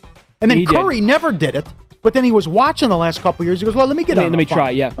 too. And then Curry never did it, but then he was watching the last couple of years. He goes, well, let me get Let me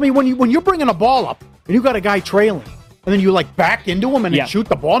try, yeah. I mean, when you're bringing a ball up and you got a guy trailing, and then you back into him and then shoot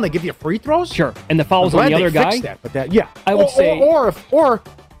the ball and they give you free throws? Sure. And the foul's on the other guy? That, but that, yeah. I would say... Or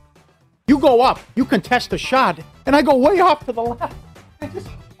you go up, you contest a shot, and I go way off to the left.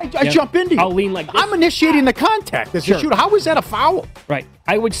 I jump into you. I'll lean like this. I'm initiating the contact as a shooter. How is that a foul? Right.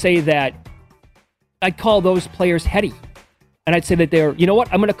 I would say that I'd call those players heady. And I'd say that they're, you know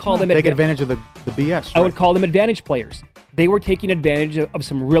what? I'm going to call them... Take advantage of the BS. I would call them advantage players. They were taking advantage of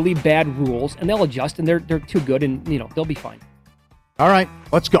some really bad rules, and they'll adjust, and they're too good, and, they'll be fine. All right,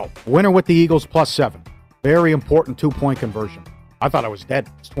 let's go. Winner with the Eagles +7. Very important 2-point conversion. I thought I was dead.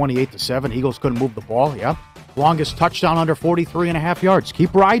 It's 28-7. Eagles couldn't move the ball, yeah. Longest touchdown under 43.5 yards.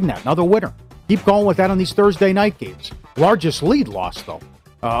 Keep riding that. Another winner. Keep going with that on these Thursday night games. Largest lead lost, though,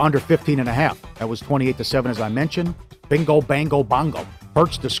 under 15.5. That was 28-7, as I mentioned. Bingo, bango, bongo.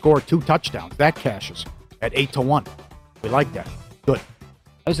 Hurts to score 2 touchdowns. That cashes at 8-1. We like that. Good.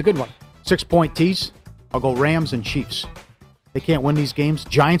 That was a good one. 6-point tease. I'll go Rams and Chiefs. They can't win these games.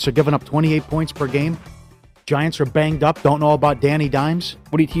 Giants are giving up 28 points per game. Giants are banged up. Don't know about Danny Dimes.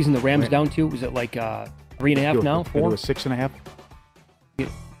 What are you teasing the Rams down to? Was it like 3.5 now? 4? It was 6.5.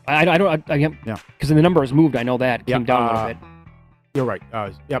 I don't. Yeah. Because the number has moved. I know that. It came down a little bit. You're right.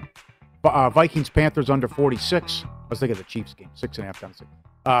 Yep. Vikings, Panthers under 46. I was thinking of the Chiefs game. 6.5 down to 6.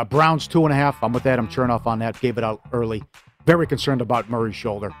 Browns 2.5. I'm with that. I'm Chernoff on that. Gave it out early. Very concerned about Murray's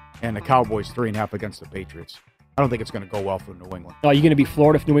shoulder. And the Cowboys 3.5 against the Patriots. I don't think it's going to go well for New England. Are you going to be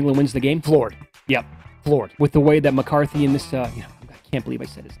floored if New England wins the game? Floored. Yep. Floored. With the way that McCarthy and this, I can't believe I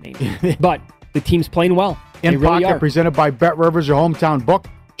said his name. But the team's playing well. In they really Pocket, are. presented by Bet Rivers, your hometown book.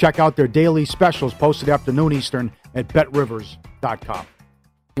 Check out their daily specials posted afternoon Eastern at betrivers.com.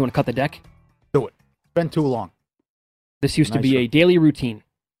 You want to cut the deck? Do it. It's been too long. This used to be a daily routine.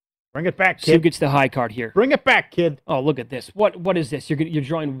 Bring it back, Sue kid. gets the high card here. Bring it back, kid. Oh, look at this. What is this? You're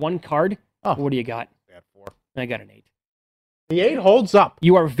drawing one card? Oh. What do you got? Bad 4. I got an 8. The 8 holds up.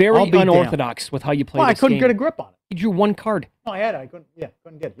 You are very I'll be unorthodox with how you play Well, this I couldn't game. get a grip on it. You drew one card. No, I had it. I couldn't get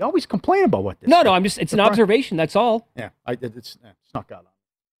it. You always complain about what this No, is. I'm just, it's an observation. That's all. Yeah, it's snuck out on me.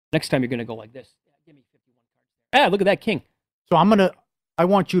 Next time you're going to go like this. Give me 51 cards. Ah, look at that king. So I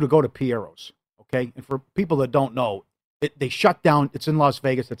want you to go to Piero's, okay? And for people that don't know, they shut down. It's in Las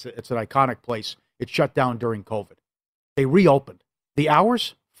Vegas. It's an iconic place. It shut down during COVID. They reopened. The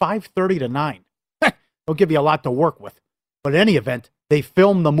hours, 5:30 to 9. They'll give you a lot to work with. But in any event, they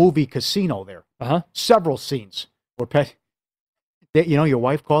filmed the movie Casino there. Several scenes where your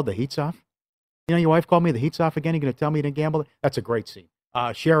wife called, the heat's off. Your wife called me, the heat's off again. You're going to tell me you didn't gamble? That's a great scene.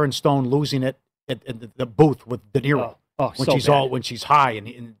 Sharon Stone losing it at the booth with De Niro. When she's high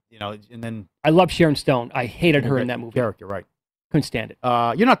and then I love Sharon Stone. I hated her in that movie. Character, right? Couldn't stand it.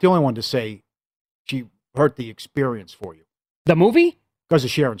 You're not the only one to say she hurt the experience for you. The movie? Because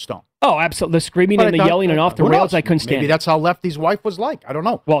of Sharon Stone. Oh, absolutely. The screaming and the yelling and off the rails, I couldn't stand. Maybe that's how Lefty's wife was like. I don't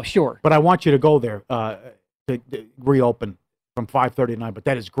know. Well, sure. But I want you to go there to reopen from 5:30 to 9. But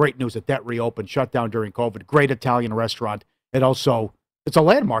that is great news that reopened, shut down during COVID. Great Italian restaurant. It's a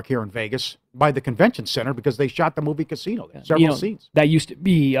landmark here in Vegas by the convention center because they shot the movie Casino there. Several scenes. That used to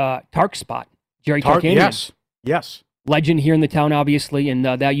be Tark's spot. Jerry Tarkanian. Yes. legend here in the town, obviously, and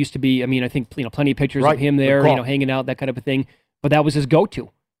that used to be, I think, plenty of pictures of him there, hanging out, that kind of a thing. But that was his go-to.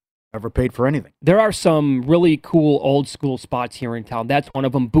 Never paid for anything. There are some really cool old school spots here in town. That's one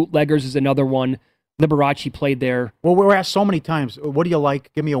of them. Bootleggers is another one. Liberace played there. Well, we're asked so many times, what do you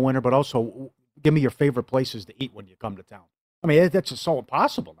like? Give me a winner, but also give me your favorite places to eat when you come to town. That's just so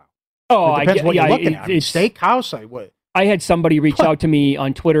impossible now. Oh, it depends what you're looking at. Steakhouse? I had somebody reach out to me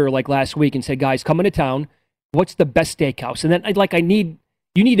on Twitter like last week and say, guys, come into town. What's the best steakhouse? And then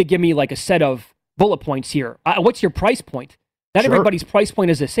you need to give me like a set of bullet points here. What's your price point? Not everybody's price point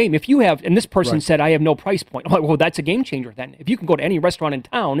is the same. If you have, and this person said, I have no price point. I'm like, well, that's a game changer then. If you can go to any restaurant in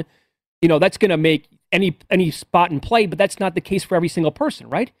town, that's going to make any spot and play, but that's not the case for every single person,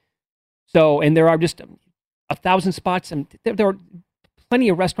 right? So, and there are just 1,000 spots, and there are plenty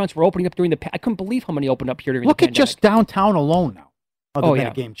of restaurants were opening up during I couldn't believe how many opened up here during the pandemic. Look at just downtown alone now.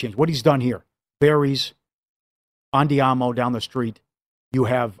 A game change. What he's done here. Barry's, Andiamo down the street. You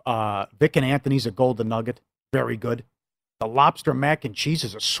have Vic and Anthony's at Golden Nugget. Very good. The Lobster Mac and Cheese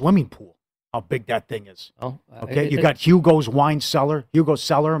is a swimming pool. How big that thing is. You got Hugo's Wine Cellar. Hugo's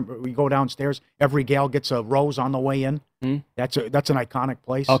Cellar. We go downstairs. Every gal gets a rose on the way in. That's an iconic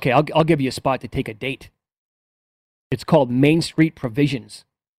place. Okay, I'll give you a spot to take a date. It's called Main Street Provisions.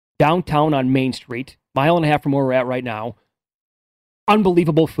 Downtown on Main Street. 1.5 miles from where we're at right now.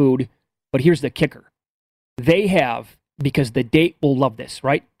 Unbelievable food. But here's the kicker. They have, because the date will love this,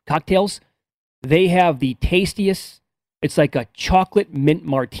 right? Cocktails. They have the tastiest. It's like a chocolate mint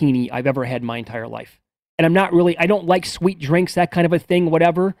martini I've ever had in my entire life. And I don't like sweet drinks, that kind of a thing,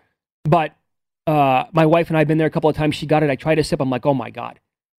 whatever. But my wife and I have been there a couple of times. She got it. I tried a sip. I'm like, oh, my God.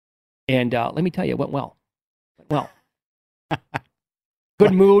 And let me tell you, it went well.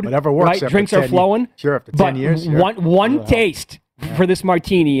 Good mood. Whatever works. Right? Drinks are flowing. Sure, after 10 years. One taste for this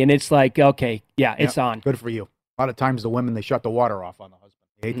martini, and it's like, okay, it's on. Good for you. A lot of times the women, they shut the water off on the husband.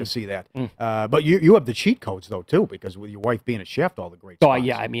 I hate to see that. But you have the cheat codes, though, too, because with your wife being a chef, all the great spots. Oh,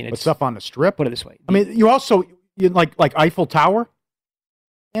 yeah. But stuff on the Strip. Put it this way. You also, like Eiffel Tower.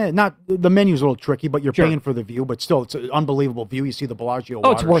 Yeah, not the menu's a little tricky, but you're paying for the view. But still, it's an unbelievable view. You see the Bellagio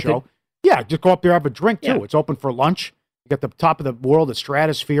water it's worth show. It. Yeah, just go up there, have a drink, too. Yeah. It's open for lunch. You got the top of the world, the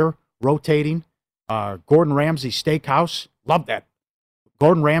Stratosphere, rotating. Gordon Ramsay Steakhouse. Love that.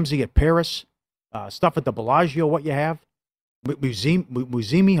 Gordon Ramsay at Paris. Stuff at the Bellagio, what you have.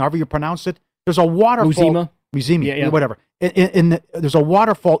 Museum, however you pronounce it. There's a waterfall. Museum, whatever. There's a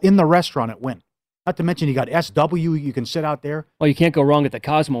waterfall in the restaurant at Wynn. Not to mention you got SW, you can sit out there. Well, you can't go wrong at the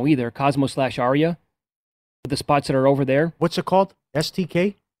Cosmo either. Cosmo/Aria. The spots that are over there. What's it called?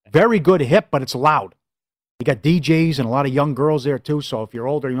 STK? Very good hip, but it's loud. You got DJs and a lot of young girls there, too. So if you're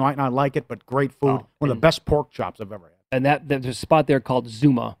older, you might not like it, but great food. One of the best pork chops I've ever had. And there's a spot there called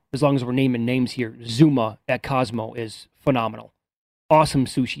Zuma. As long as we're naming names here, Zuma at Cosmo is phenomenal. Awesome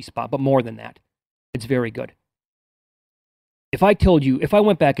sushi spot, but more than that, it's very good. If I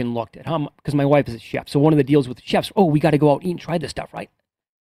went back and looked at how, because my wife is a chef, so one of the deals with chefs, we got to go out and eat and try this stuff, right?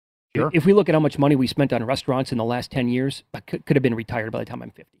 Sure. If we look at how much money we spent on restaurants in the last 10 years, I could have been retired by the time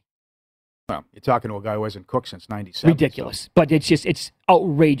I'm 50. Well, you're talking to a guy who hasn't cooked since 97. Ridiculous. So. But it's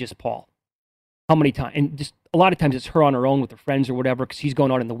outrageous, Paul. How many times? And just a lot of times it's her on her own with her friends or whatever, because she's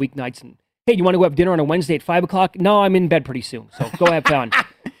going out on the weeknights and, hey, you want to go have dinner on a Wednesday at 5 o'clock? No, I'm in bed pretty soon, so go have fun.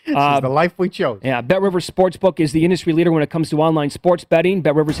 This is the life we chose. Yeah, BetRivers Sportsbook is the industry leader when it comes to online sports betting.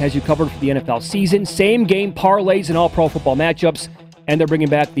 BetRivers has you covered for the NFL season. Same game parlays and all pro football matchups. And they're bringing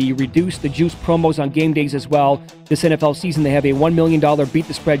back the Reduce the Juice promos on game days as well. This NFL season, they have a $1 million Beat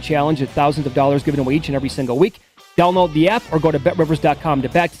the Spread challenge with thousands of dollars given away each and every single week. Download the app or go to BetRivers.com to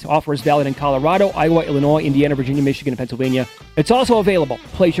bet. Offer is valid in Colorado, Iowa, Illinois, Indiana, Virginia, Michigan, and Pennsylvania. It's also available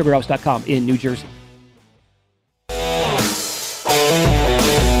at PlaySugarHouse.com in New Jersey.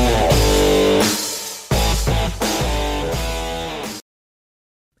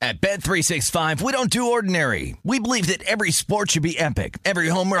 At Bet365, we don't do ordinary. We believe that every sport should be epic. Every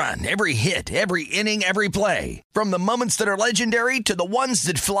home run, every hit, every inning, every play. From the moments that are legendary to the ones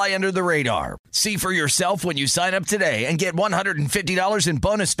that fly under the radar. See for yourself when you sign up today and get $150 in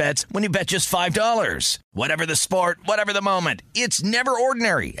bonus bets when you bet just $5. Whatever the sport, whatever the moment, it's never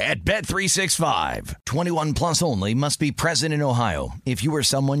ordinary at Bet365. 21 plus only. Must be present in Ohio. If you or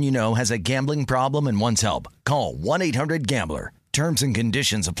someone you know has a gambling problem and wants help, call 1-800-GAMBLER. Terms and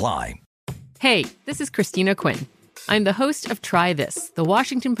conditions apply. Hey, this is Christina Quinn. I'm the host of Try This, the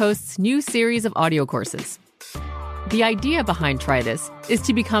Washington Post's new series of audio courses. The idea behind Try This is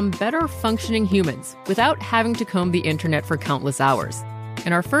to become better functioning humans without having to comb the internet for countless hours.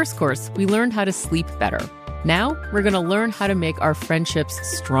 In our first course, we learned how to sleep better. Now, we're going to learn how to make our friendships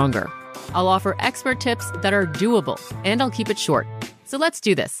stronger. I'll offer expert tips that are doable, and I'll keep it short. So let's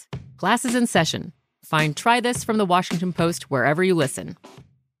do this. Class is in session. Find Try This from the Washington Post wherever you listen.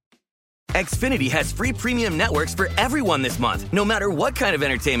 Xfinity has free premium networks for everyone this month, no matter what kind of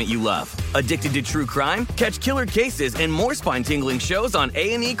entertainment you love. Addicted to true crime? Catch killer cases and more spine-tingling shows on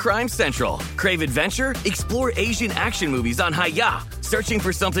A&E Crime Central. Crave adventure? Explore Asian action movies on Hi-Ya. Searching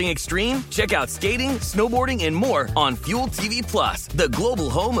for something extreme? Check out skating, snowboarding, and more on Fuel TV Plus, the global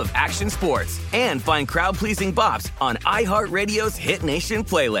home of action sports. And find crowd-pleasing bops on iHeartRadio's Hit Nation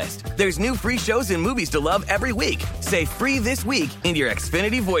playlist. There's new free shows and movies to love every week. Say free this week in your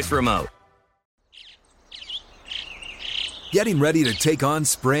Xfinity voice remote. Getting ready to take on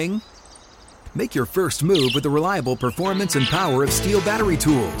spring? Make your first move with the reliable performance and power of Steel battery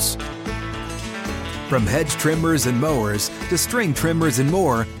tools. From hedge trimmers and mowers to string trimmers and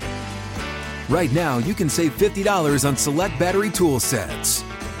more, right now you can save $50 on select battery tool sets.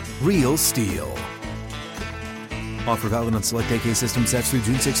 Real Steel. Offer valid on select AK system sets through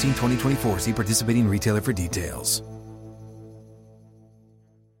June 16, 2024. See participating retailer for details.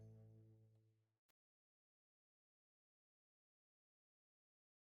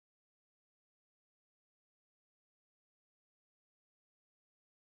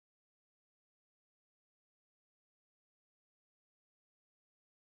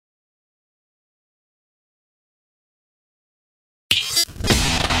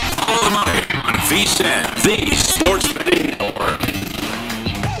 On VSiN, the Sports Betting Network.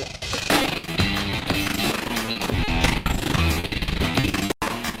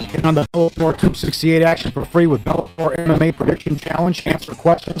 Get on the Bellator 268 action for free with Bellator MMA Prediction Challenge. Answer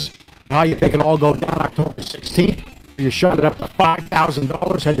questions on how you think it all go down October 16th. You shot it up to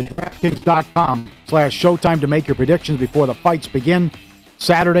 $5,000. Head to DraftKings.com/Showtime to make your predictions before the fights begin.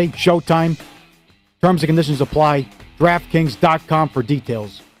 Saturday, Showtime. Terms and conditions apply. DraftKings.com for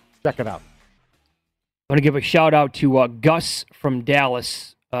details. Check it out. I want to give a shout out to Gus from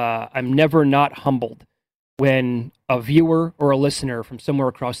Dallas. I'm never not humbled when a viewer or a listener from somewhere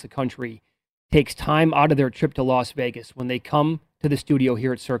across the country takes time out of their trip to Las Vegas when they come to the studio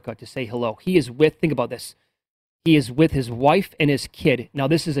here at Circa to say hello. He is with, think about this, he is with his wife and his kid. Now,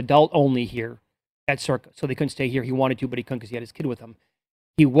 this is adult only here at Circa, so they couldn't stay here. He wanted to, but he couldn't because he had his kid with him.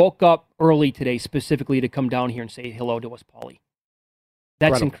 He woke up early today specifically to come down here and say hello to us, Paulie.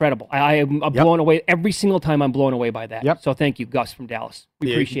 That's incredible. I'm blown away. Every single time I'm blown away by that. Yep. So thank you, Gus from Dallas.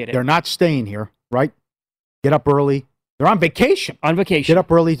 We appreciate it. They're not staying here, right? Get up early. They're on vacation. On vacation. Get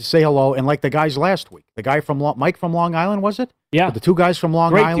up early to say hello. And like the guys last week, the guy from Mike from Long Island, was it? Yeah. The two guys from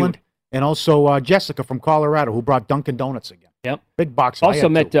Long Great Island. Dude. And also Jessica from Colorado, who brought Dunkin' Donuts again. Yep. Big box. Also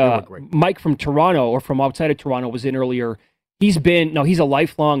met Mike from Toronto, or from outside of Toronto, was in earlier. He's a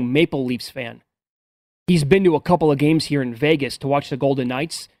lifelong Maple Leafs fan. He's been to a couple of games here in Vegas to watch the Golden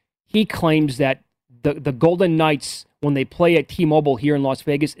Knights. He claims that the Golden Knights, when they play at T-Mobile here in Las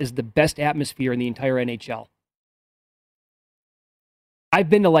Vegas, is the best atmosphere in the entire NHL. I've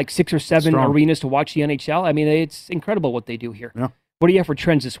been to like 6 or 7 arenas to watch the NHL. I mean, it's incredible what they do here. Yeah. What do you have for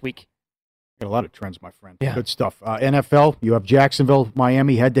trends this week? Got a lot of trends, my friend. Yeah. Good stuff. NFL, you have Jacksonville,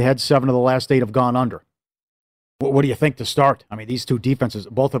 Miami, head-to-head. 7 of the last 8 have gone under. What do you think to start? I mean, these two defenses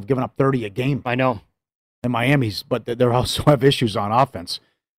both have given up 30 a game. I know. And Miami's, but they also have issues on offense.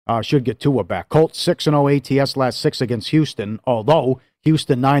 Should get Tua back. Colts 6-0 ATS last 6 against Houston, although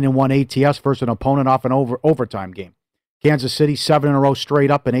Houston 9-1 ATS versus an opponent off an overtime game. Kansas City 7 in a row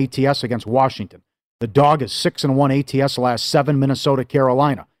straight up in ATS against Washington. The Dog is 6-1 ATS last 7, Minnesota,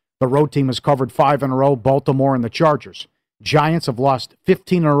 Carolina. The road team has covered 5 in a row, Baltimore and the Chargers. Giants have lost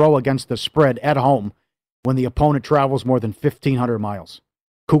 15 in a row against the spread at home when the opponent travels more than 1,500 miles.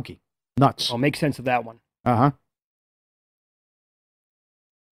 Kooky. Nuts. I'll make sense of that one. Uh-huh.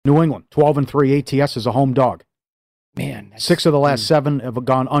 New England, 12-3 ATS is a home dog. Man. 6 of the last 7 have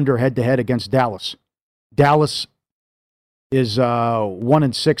gone under head-to-head against Dallas. Dallas is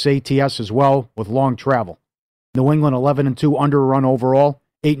 1-6 ATS as well with long travel. New England, 11-2 under run overall,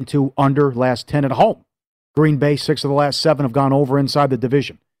 8-2 under last 10 at home. Green Bay, 6 of the last 7 have gone over inside the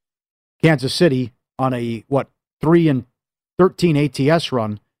division. Kansas City on a, 3-13 ATS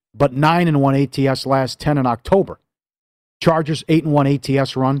run, but 9-1 ATS last 10 in October. Chargers 8-1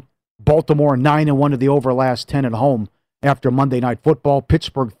 ATS run. Baltimore 9-1 to the over last 10 at home after Monday Night Football.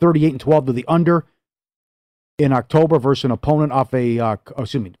 Pittsburgh 38-12 to the under in October versus an opponent off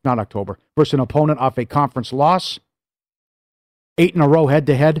versus an opponent off a conference loss. 8 in a row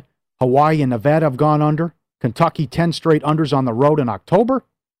head-to-head. Hawaii and Nevada have gone under. Kentucky 10 straight unders on the road in October.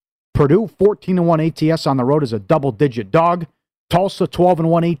 Purdue 14-1 ATS on the road as a double-digit dog. Tulsa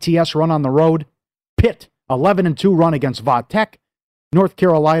 12-1 ATS run on the road. Pitt 11-2 run against Va Tech. North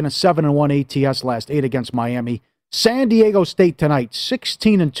Carolina 7-1 ATS last 8 against Miami. San Diego State tonight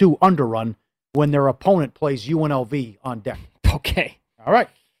 16-2 underrun when their opponent plays UNLV on deck. Okay. All right.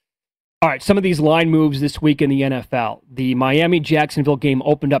 Some of these line moves this week in the NFL. The Miami-Jacksonville game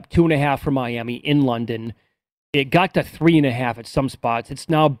opened up 2.5 for Miami in London. It got to 3.5 at some spots. It's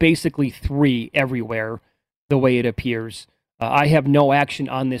now basically 3 everywhere, the way it appears. I have no action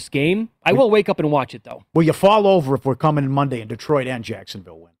on this game. I will wake up and watch it, though. Will you fall over if we're coming in Monday and Detroit and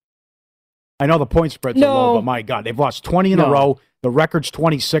Jacksonville win? I know the point spreads are low, but my God, they've lost 20 in a row. The record's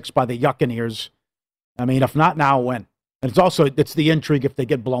 26 by the Yuccaneers. I mean, if not now, when? And it's the intrigue if they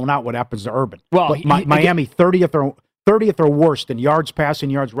get blown out, what happens to Urban. Well, but Miami, 30th or worst in yards, passing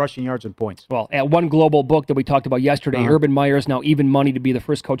yards, rushing yards, and points. Well, at one global book that we talked about yesterday, Urban Meyer is now even money to be the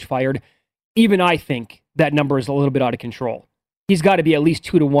first coach fired. Even I think that number is a little bit out of control. He's got to be at least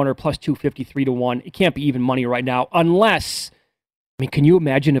 2-1 or plus 250, 3-1. It can't be even money right now, unless, can you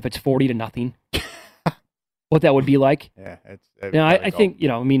imagine if it's 40-0? What that would be like? Yeah, I think,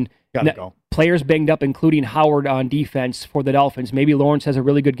 players banged up, including Howard on defense for the Dolphins. Maybe Lawrence has a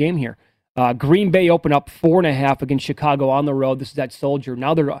really good game here. Green Bay opened up 4.5 against Chicago on the road. This is at Soldier.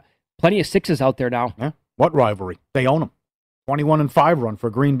 Now there are plenty of 6s out there now. Yeah. What rivalry? They own them. 21-5 run for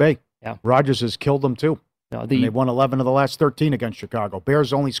Green Bay. Yeah. Rodgers has killed them too. No, they won 11 of the last 13 against Chicago.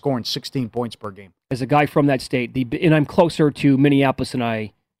 Bears only scoring 16 points per game. As a guy from that state, and I'm closer to Minneapolis than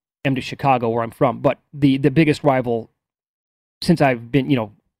I am to Chicago, where I'm from, but the biggest rival since I've been,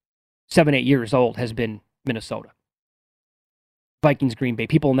 7-8 years old has been Minnesota. Vikings, Green Bay.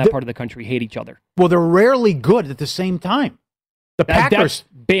 People in that part of the country hate each other. Well, they're rarely good at the same time. The Packers,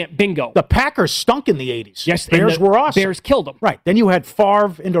 bingo. The Packers stunk in the 80s. Yes, Bears were awesome. Bears killed them. Right. Then you had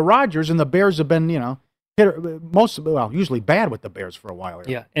Favre into Rodgers, and the Bears have been, usually bad with the Bears for a while here.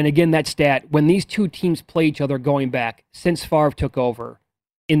 Yeah, and again, that stat, when these two teams play each other going back, since Favre took over,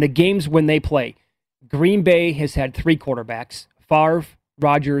 in the games when they play, Green Bay has had 3 quarterbacks, Favre,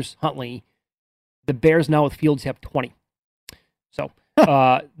 Rodgers, Huntley. The Bears now with Fields have 20. So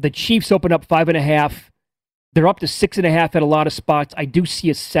the Chiefs open up 5.5. They're up to 6.5 at a lot of spots. I do see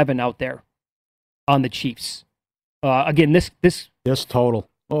a 7 out there on the Chiefs. Again, this total.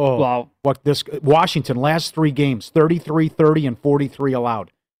 Oh, wow. Washington, last 3 games, 33, 30, and 43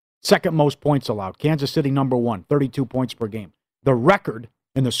 allowed. Second most points allowed. Kansas City, number 1, 32 points per game. The record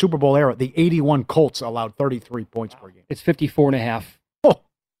in the Super Bowl era, the 81 Colts allowed 33 points per game. It's 54.5. Oh.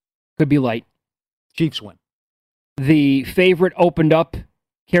 Could be light. Chiefs win. The favorite opened up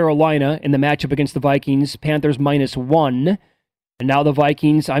Carolina in the matchup against the Vikings. Panthers -1. And now the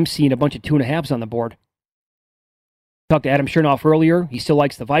Vikings, I'm seeing a bunch of 2.5s on the board. Talked to Adam Chernoff earlier. He still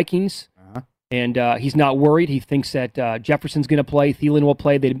likes the Vikings. And he's not worried. He thinks that Jefferson's going to play. Thielen will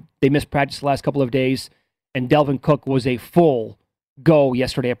play. They missed practice the last couple of days. And Delvin Cook was a full go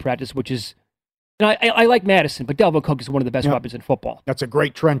yesterday at practice, which is, and I like Madison, but Delvin Cook is one of the best weapons in football. That's a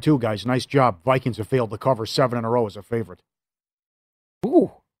great trend too, guys. Nice job. Vikings have failed to cover 7 in a row as a favorite.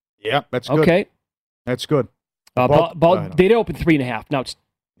 Ooh. Yeah, that's good. Okay. That's good. They did open 3.5. Now I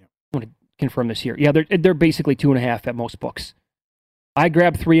want to confirm this here. Yeah, they're basically 2.5 at most books. I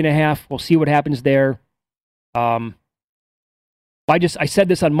grabbed 3.5. We'll see what happens there. I said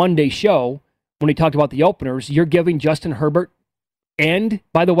this on Monday's show when we talked about the openers. You're giving Justin Herbert and,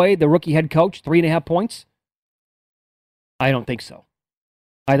 by the way, the rookie head coach 3.5 points? I don't think so.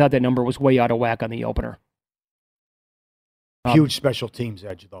 I thought that number was way out of whack on the opener. Huge special teams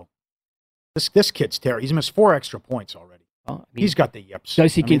edge, though. This kid's terrible. He's missed 4 extra points already. He's got the yips.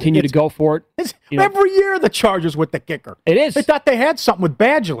 Does he continue to go for it? Every year the Chargers with the kicker. It is. They thought they had something with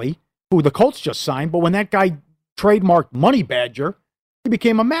Badgley, who the Colts just signed, but when that guy trademarked Money Badger, he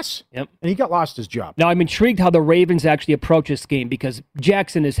became a mess. Yep. And he lost his job. Now, I'm intrigued how the Ravens actually approach this game because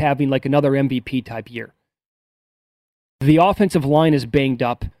Jackson is having like another MVP type year. The offensive line is banged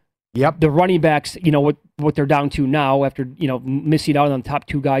up. Yep. The running backs, what they're down to now after, missing out on the top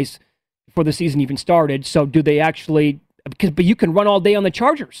 2 guys before the season even started. So do they actually, but you can run all day on the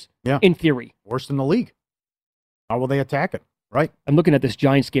Chargers, in theory. Worst in the league. How will they attack it, right? I'm looking at this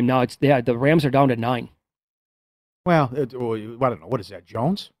Giants game now. The Rams are down to 9. Well, I don't know. What is that,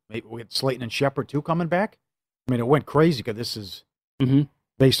 Jones? Maybe we had Slayton and Shepard, too, coming back? I mean, it went crazy because this is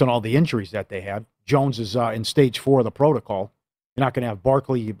based on all the injuries that they had. Jones is in stage 4 of the protocol. You're not going to have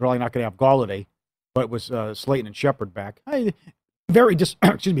Barkley. You're probably not going to have Galladay. But it was Slayton and Shepard back. Very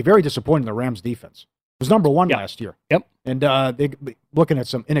disappointed in the Rams' defense. It was number 1 last year. Yep. And they looking at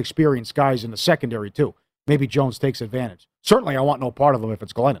some inexperienced guys in the secondary, too. Maybe Jones takes advantage. Certainly, I want no part of them if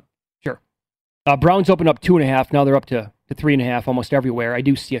it's Glennon. Sure. Browns open up 2.5. Now they're up to 3.5 almost everywhere. I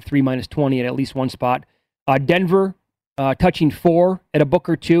do see a 3 -20 at least one spot. Denver touching 4 at a book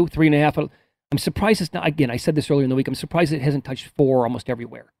or 2, 3.5. I'm surprised it's not, again, I said this earlier in the week, I'm surprised it hasn't touched 4 almost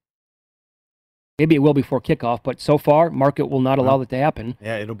everywhere. Maybe it will before kickoff, but so far, market will not allow that to happen.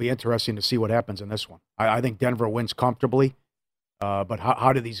 Yeah, it'll be interesting to see what happens in this one. I think Denver wins comfortably, but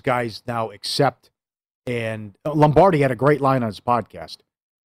how do these guys now accept? And Lombardi had a great line on his podcast,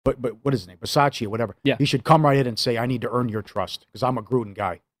 but what is his name? Versace or whatever. Yeah. He should come right in and say, I need to earn your trust because I'm a Gruden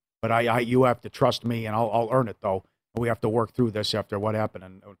guy, but you have to trust me, and I'll earn it, though. We have to work through this after what happened.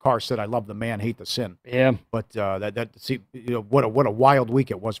 And Carr said, I love the man, hate the sin. Yeah. But what a wild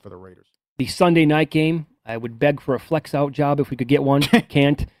week it was for the Raiders. The Sunday night game, I would beg for a flex-out job if we could get one.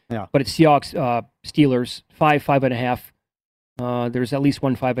 Can't. Yeah. But it's Seahawks, Steelers, 5.5. There's at least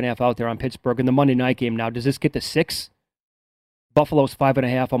 1 5.5 out there on Pittsburgh. And the Monday night game now, does this get to 6? Buffalo's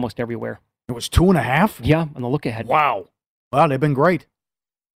 5.5 almost everywhere. It was 2.5? Yeah, on the look-ahead. Wow. Well, they've been great.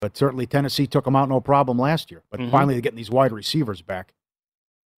 But certainly Tennessee took them out no problem last year. But finally they're getting these wide receivers back.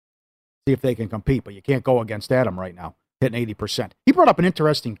 See if they can compete. But you can't go against Adam right now, hitting 80%. He brought up an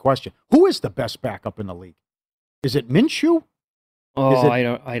interesting question. Who is the best backup in the league? Is it Minshew? Oh,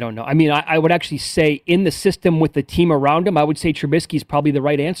 I don't know. I mean, I would actually say in the system with the team around him, I would say Trubisky's probably the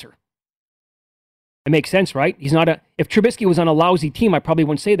right answer. It makes sense, right? He's not if Trubisky was on a lousy team, I probably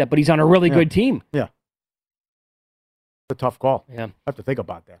wouldn't say that, but he's on a really good team. Yeah. A tough call. Yeah. I have to think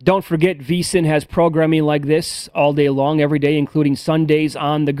about that. Don't forget, VSiN has programming like this all day long, every day, including Sundays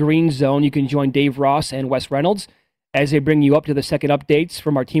on the Green Zone. You can join Dave Ross and Wes Reynolds as they bring you up to the second updates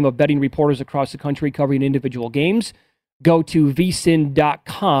from our team of betting reporters across the country covering individual games. Go to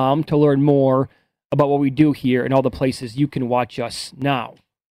vsin.com to learn more about what we do here and all the places you can watch us now.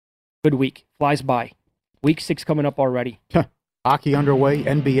 Good week. Flies by. Week 6 coming up already. Hockey underway,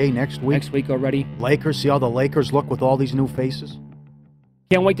 NBA next week. Next week already. Lakers, see how the Lakers look with all these new faces?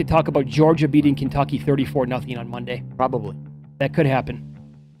 Can't wait to talk about Georgia beating Kentucky 34-0 on Monday. Probably. That could happen.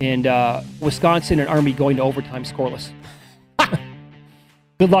 And Wisconsin and Army going to overtime scoreless.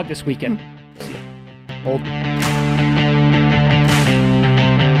 Good luck this weekend. See ya. Hold.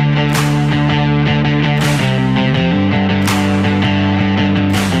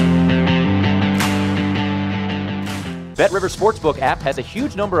 BetRivers Sportsbook app has a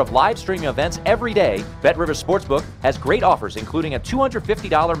huge number of live streaming events every day. BetRivers Sportsbook has great offers, including a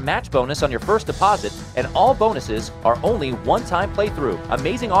 $250 match bonus on your first deposit, and all bonuses are only one-time playthrough.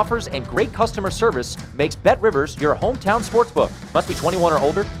 Amazing offers and great customer service makes BetRivers your hometown sportsbook. Must be 21 or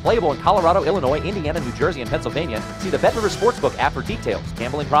older, playable in Colorado, Illinois, Indiana, New Jersey, and Pennsylvania. See the BetRivers Sportsbook app for details.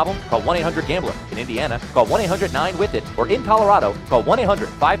 Gambling problem? Call 1-800-GAMBLER. In Indiana, call 1-800-9-WITH-IT. Or in Colorado, call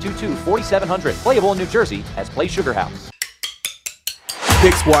 1-800-522-4700. Playable in New Jersey as Play Sugar House.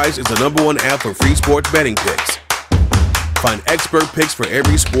 PicksWise is the #1 app for free sports betting picks. Find expert picks for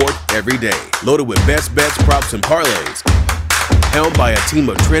every sport, every day. Loaded with best bets, props, and parlays. Held by a team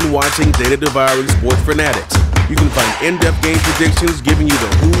of trend-watching, data-devouring sports fanatics. You can find in-depth game predictions giving you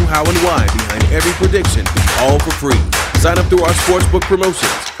the who, how, and why behind every prediction, all for free. Sign up through our sportsbook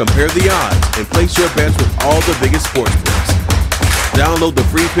promotions, compare the odds, and place your bets with all the biggest sports books. Download the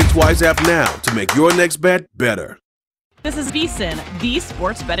free PicksWise app now to make your next bet better. This is VSiN, the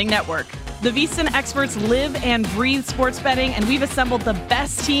sports betting network. The VSiN experts live and breathe sports betting, and we've assembled the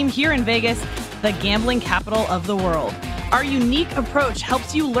best team here in Vegas, the gambling capital of the world. Our unique approach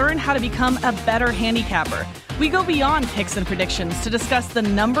helps you learn how to become a better handicapper. We go beyond picks and predictions to discuss the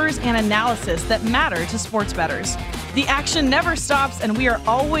numbers and analysis that matter to sports bettors. The action never stops, and we are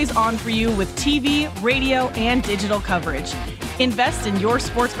always on for you with TV, radio, and digital coverage. Invest in your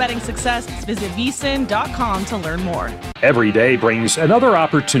sports betting success. Visit vsin.com to learn more. Every day brings another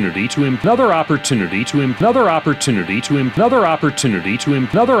opportunity to another opportunity to another opportunity to another opportunity to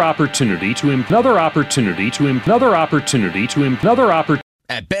another opportunity to another opportunity to another opportunity to another opportunity.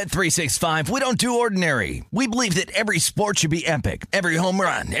 At Bet365, we don't do ordinary. We believe that every sport should be epic. Every home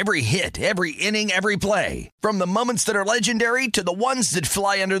run, every hit, every inning, every play. From the moments that are legendary to the ones that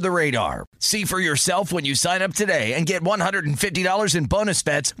fly under the radar. See for yourself when you sign up today and get $150 in bonus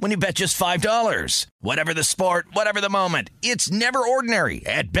bets when you bet just $5. Whatever the sport, whatever the moment, it's never ordinary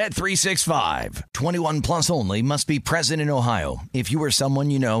at Bet365. 21 plus only. Must be present in Ohio. If you or someone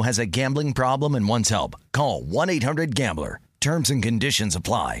you know has a gambling problem and wants help, call 1-800-GAMBLER. Terms and conditions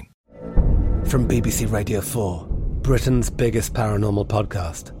apply. From BBC Radio 4, Britain's biggest paranormal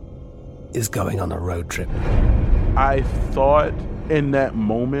podcast is going on a road trip. I thought in that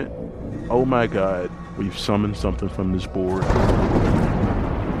moment, oh my God, we've summoned something from this board.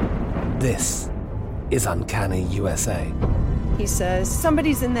 This is Uncanny USA. He says,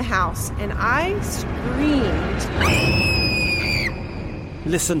 somebody's in the house, and I screamed.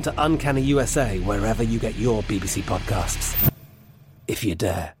 Listen to Uncanny USA wherever you get your BBC podcasts, if you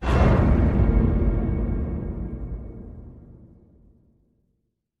dare.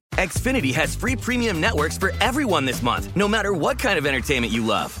 Xfinity has free premium networks for everyone this month, no matter what kind of entertainment you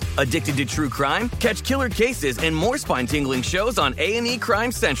love. Addicted to true crime? Catch killer cases and more spine-tingling shows on A&E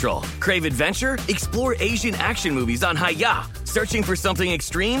Crime Central. Crave adventure? Explore Asian action movies on Hi-YAH. Searching for something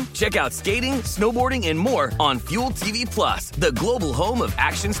extreme? Check out skating, snowboarding, and more on Fuel TV Plus, the global home of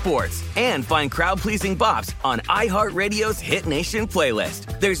action sports. And find crowd-pleasing bops on iHeartRadio's Hit Nation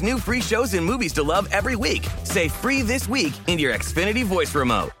playlist. There's new free shows and movies to love every week. Say free this week in your Xfinity voice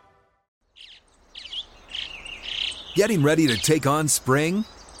remote. Getting ready to take on spring?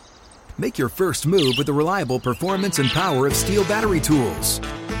 Make your first move with the reliable performance and power of Steel battery tools.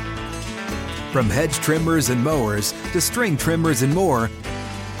 From hedge trimmers and mowers to string trimmers and more,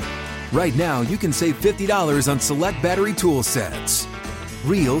 right now you can save $50 on select battery tool sets.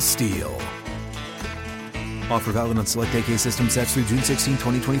 Real Steel. Offer valid on select AK system sets through June 16,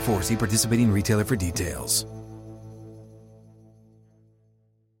 2024. See participating retailer for details.